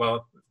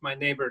 Well, my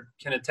neighbor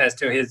can attest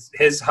to his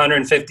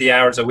 150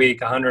 hours a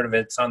week, 100 of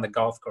it's on the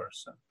golf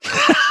course. So.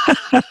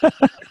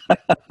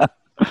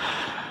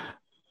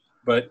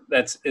 But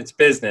it's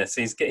business.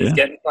 He's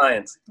getting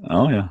clients.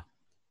 Oh, yeah.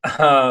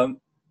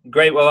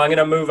 Great. Well, I'm going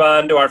to move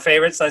on to our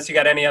favorites, unless you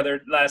got any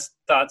other last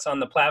thoughts on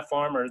the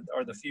platform or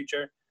the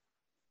future.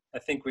 I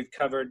think we've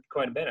covered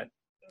quite a bit.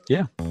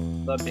 Yeah.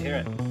 Love to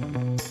hear it.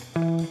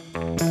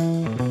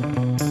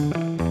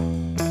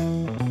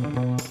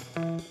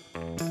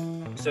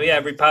 So yeah,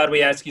 every pod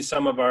we ask you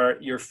some of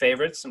your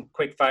favorites, some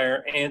quick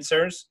fire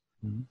answers.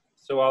 Mm-hmm.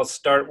 So I'll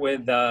start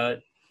with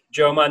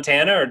Joe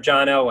Montana or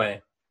John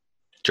Elway.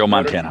 Joe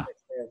Montana.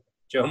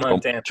 Joe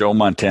Montana. Joe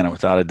Montana,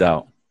 without a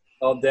doubt.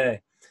 All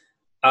day.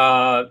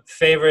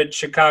 Favorite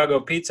Chicago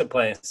pizza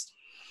place?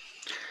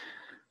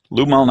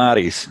 Lou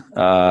Malnati's.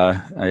 The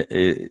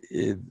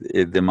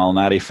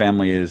Malnati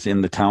family is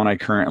in the town I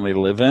currently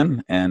live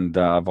in, and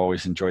I've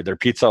always enjoyed their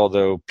pizza,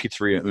 although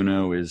Pizzeria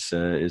Uno is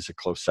a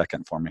close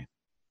second for me.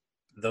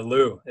 The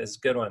Lou is a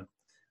good one.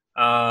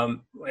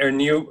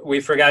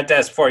 We forgot to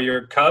ask before, you're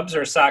a Cubs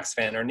or Sox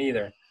fan, or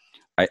neither?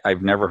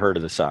 I've never heard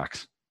of the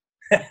Sox.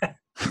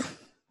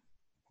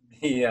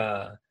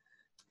 I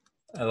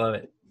love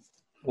it.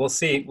 We'll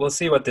see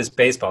what this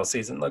baseball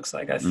season looks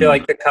like. I feel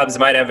like the Cubs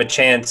might have a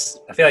chance.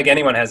 I feel like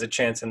anyone has a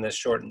chance in this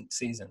shortened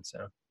season.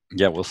 So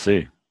yeah, we'll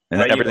see.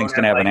 And everything's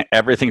going to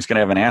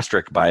have an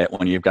asterisk by it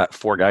when you've got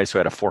four guys who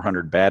had a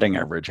 400 batting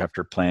average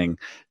after playing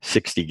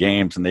 60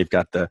 games, and they've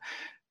got a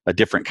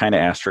different kind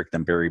of asterisk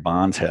than Barry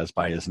Bonds has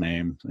by his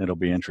name. It'll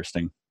be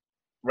interesting.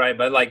 Right,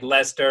 but like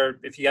Lester,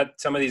 if you got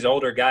some of these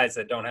older guys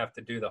that don't have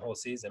to do the whole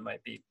season,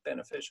 might be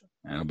beneficial.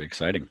 That'll be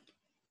exciting.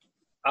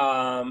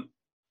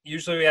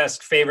 Usually we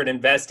ask favorite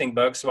investing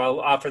books, so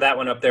I'll offer that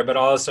one up there, but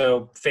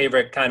also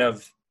favorite kind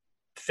of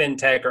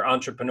fintech or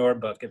entrepreneur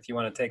book, if you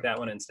want to take that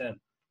one instead.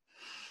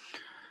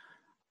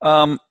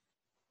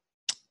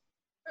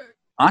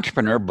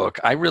 Entrepreneur book,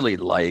 I really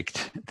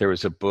liked. There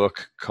was a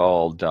book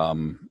called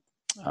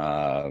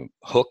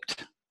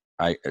Hooked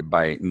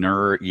by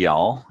Nur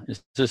Eyal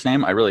is his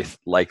name. I really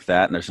like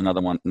that. And there's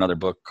another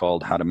book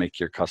called How to Make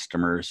Your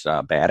Customers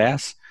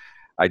Badass.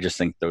 I just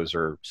think those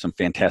are some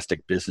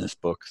fantastic business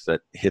books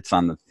that hits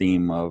on the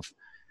theme of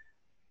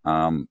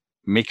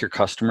make your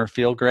customer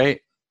feel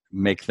great,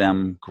 make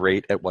them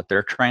great at what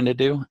they're trying to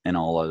do, and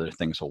all other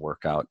things will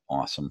work out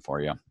awesome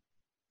for you.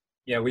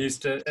 Yeah, we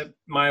used to,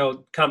 my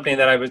old company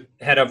that I was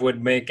head of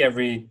would make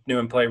every new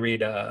employee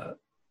read,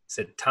 is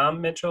it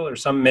Tom Mitchell or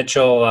some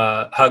Mitchell,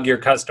 Hug Your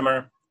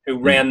Customer, who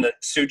ran the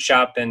suit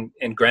shop in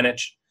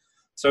Greenwich.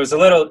 So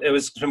it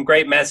was some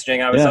great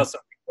messaging. I was also,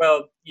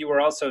 you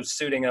were also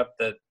suiting up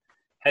the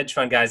hedge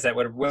fund guys that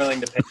were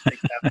willing to pay $6,000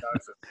 a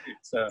suit.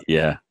 So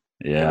yeah.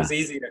 It was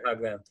easy to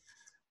hug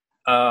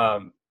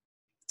them.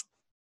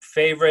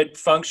 Favorite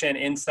function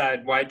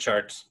inside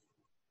YCharts?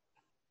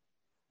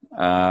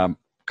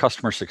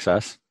 Customer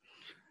success.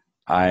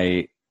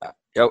 I'm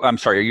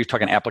sorry, are you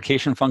talking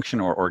application function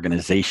or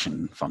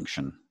organization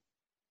function?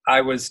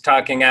 I was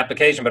talking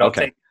application, but I'll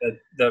take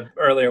the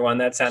earlier one.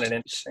 That sounded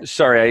interesting.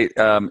 Sorry,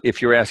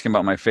 if you were asking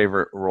about my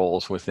favorite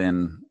roles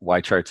within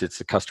YCharts, it's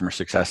the customer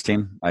success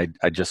team. I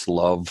just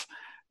love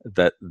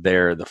that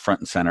they're the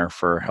front and center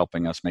for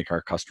helping us make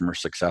our customers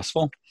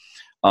successful.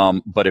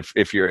 But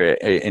if you're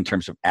in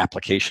terms of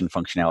application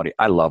functionality,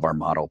 I love our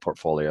model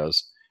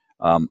portfolios.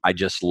 I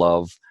just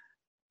love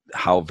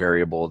how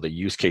variable the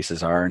use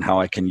cases are and how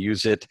I can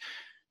use it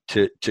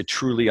to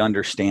truly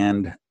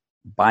understand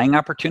buying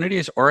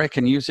opportunities, or I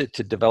can use it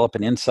to develop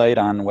an insight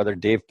on whether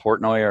Dave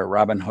Portnoy or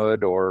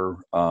Robinhood or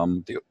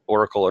the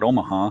Oracle at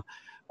Omaha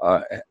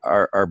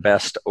are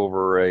best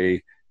over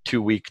a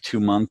 2-week,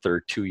 2-month,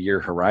 or 2-year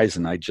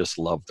horizon. I just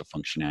love the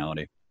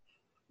functionality.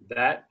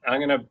 That I'm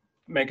going to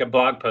make a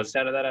blog post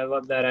out of that. I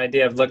love that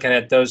idea of looking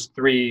at those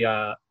three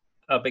up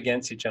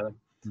against each other.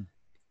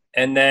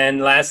 And then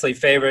lastly,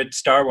 favorite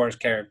Star Wars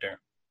character?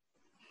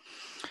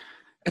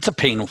 It's a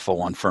painful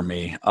one for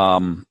me.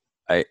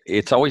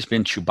 It's always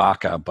been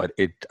Chewbacca, but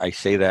I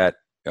say that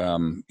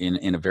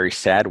in a very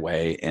sad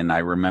way. And I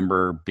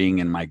remember being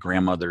in my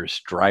grandmother's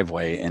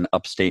driveway in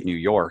upstate New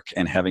York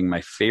and having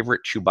my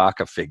favorite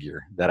Chewbacca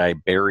figure that I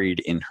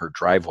buried in her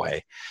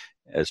driveway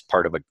as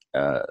part of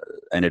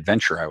an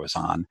adventure I was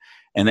on.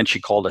 And then she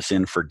called us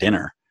in for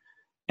dinner.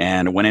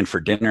 And went in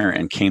for dinner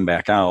and came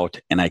back out,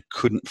 and I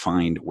couldn't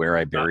find where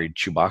I buried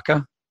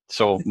Chewbacca.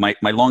 So my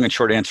long and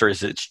short answer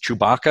is it's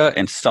Chewbacca,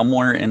 and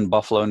somewhere in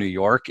Buffalo, New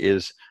York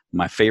is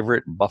my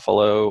favorite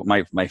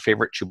my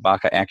favorite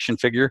Chewbacca action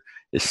figure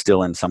is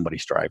still in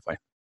somebody's driveway.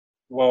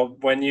 Well,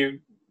 when you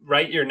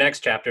write your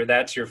next chapter,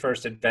 that's your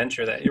first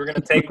adventure that you're going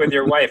to take with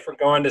your wife. We're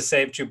going to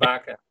save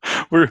Chewbacca.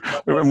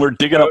 We're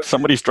digging up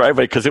somebody's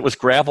driveway because it was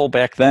gravel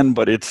back then,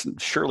 but it's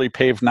surely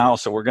paved now.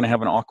 So we're going to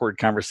have an awkward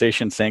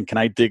conversation saying, can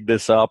I dig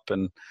this up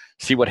and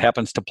see what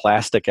happens to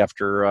plastic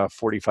after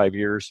 45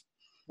 years?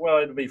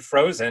 Well, it'll be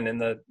frozen in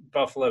the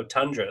Buffalo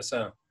tundra.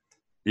 So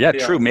yeah,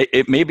 true.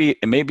 It may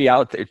be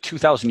out there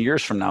 2,000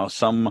 years from now.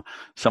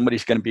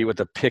 Somebody's going to be with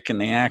a pick and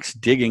the axe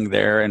digging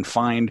there and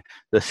find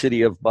the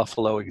city of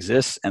Buffalo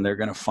exists, and they're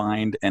going to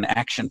find an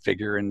action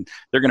figure, and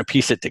they're going to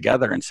piece it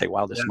together and say,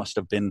 "Wow, this must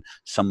have been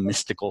some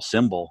mystical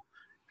symbol."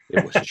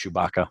 It was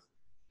Chewbacca.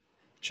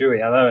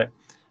 Chewie, I love it.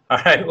 All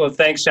right. Well,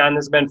 thanks, John.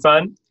 This has been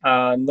fun.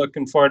 I'm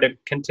looking forward to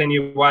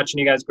continue watching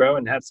you guys grow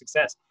and have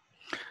success.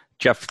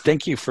 Jeff,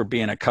 thank you for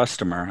being a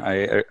customer.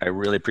 I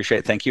really appreciate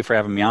it. Thank you for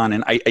having me on.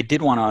 And I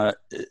did want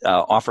to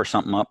offer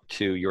something up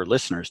to your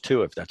listeners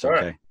too, if that's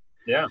okay.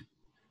 Yeah.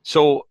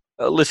 So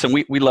listen,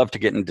 we love to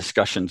get in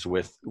discussions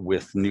with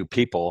new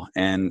people,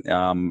 and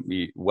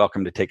you're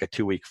welcome to take a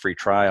 2-week free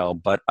trial.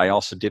 But I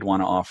also did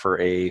want to offer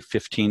a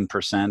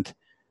 15%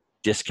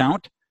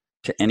 discount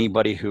to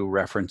anybody who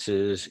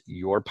references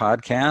your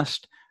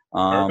podcast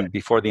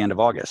before the end of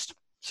August.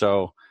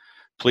 So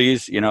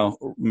please,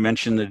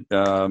 mention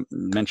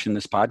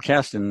this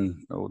podcast,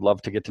 and I would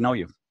love to get to know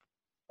you.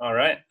 All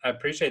right. I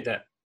appreciate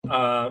that.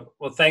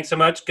 Well, thanks so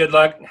much. Good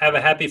luck. Have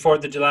a happy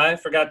 4th of July.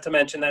 Forgot to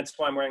mention that's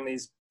why I'm wearing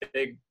these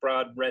big,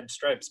 broad red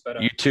stripes. But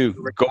you too.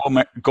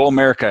 Go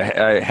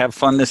America. Have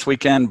fun this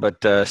weekend, but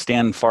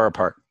stand far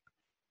apart.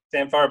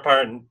 Stand far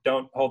apart and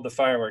don't hold the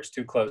fireworks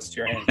too close to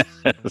your hand.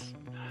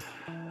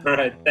 All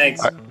right.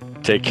 Thanks. All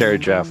right. Take care,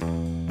 Jeff.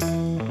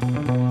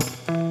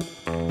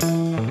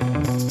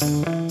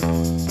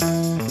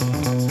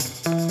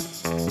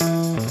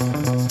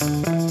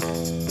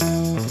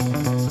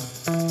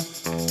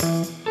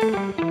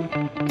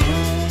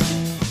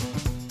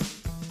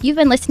 You've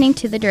been listening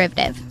to The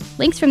Derivative.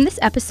 Links from this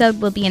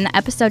episode will be in the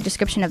episode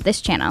description of this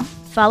channel.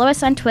 Follow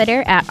us on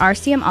Twitter at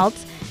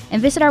RCMAlts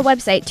And visit our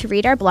website to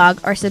read our blog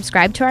or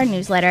subscribe to our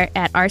newsletter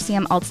at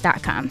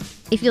rcmalts.com.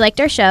 If you liked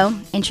our show,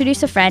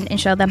 introduce a friend and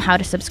show them how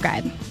to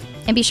subscribe.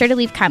 And be sure to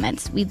leave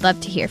comments. We'd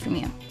love to hear from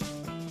you.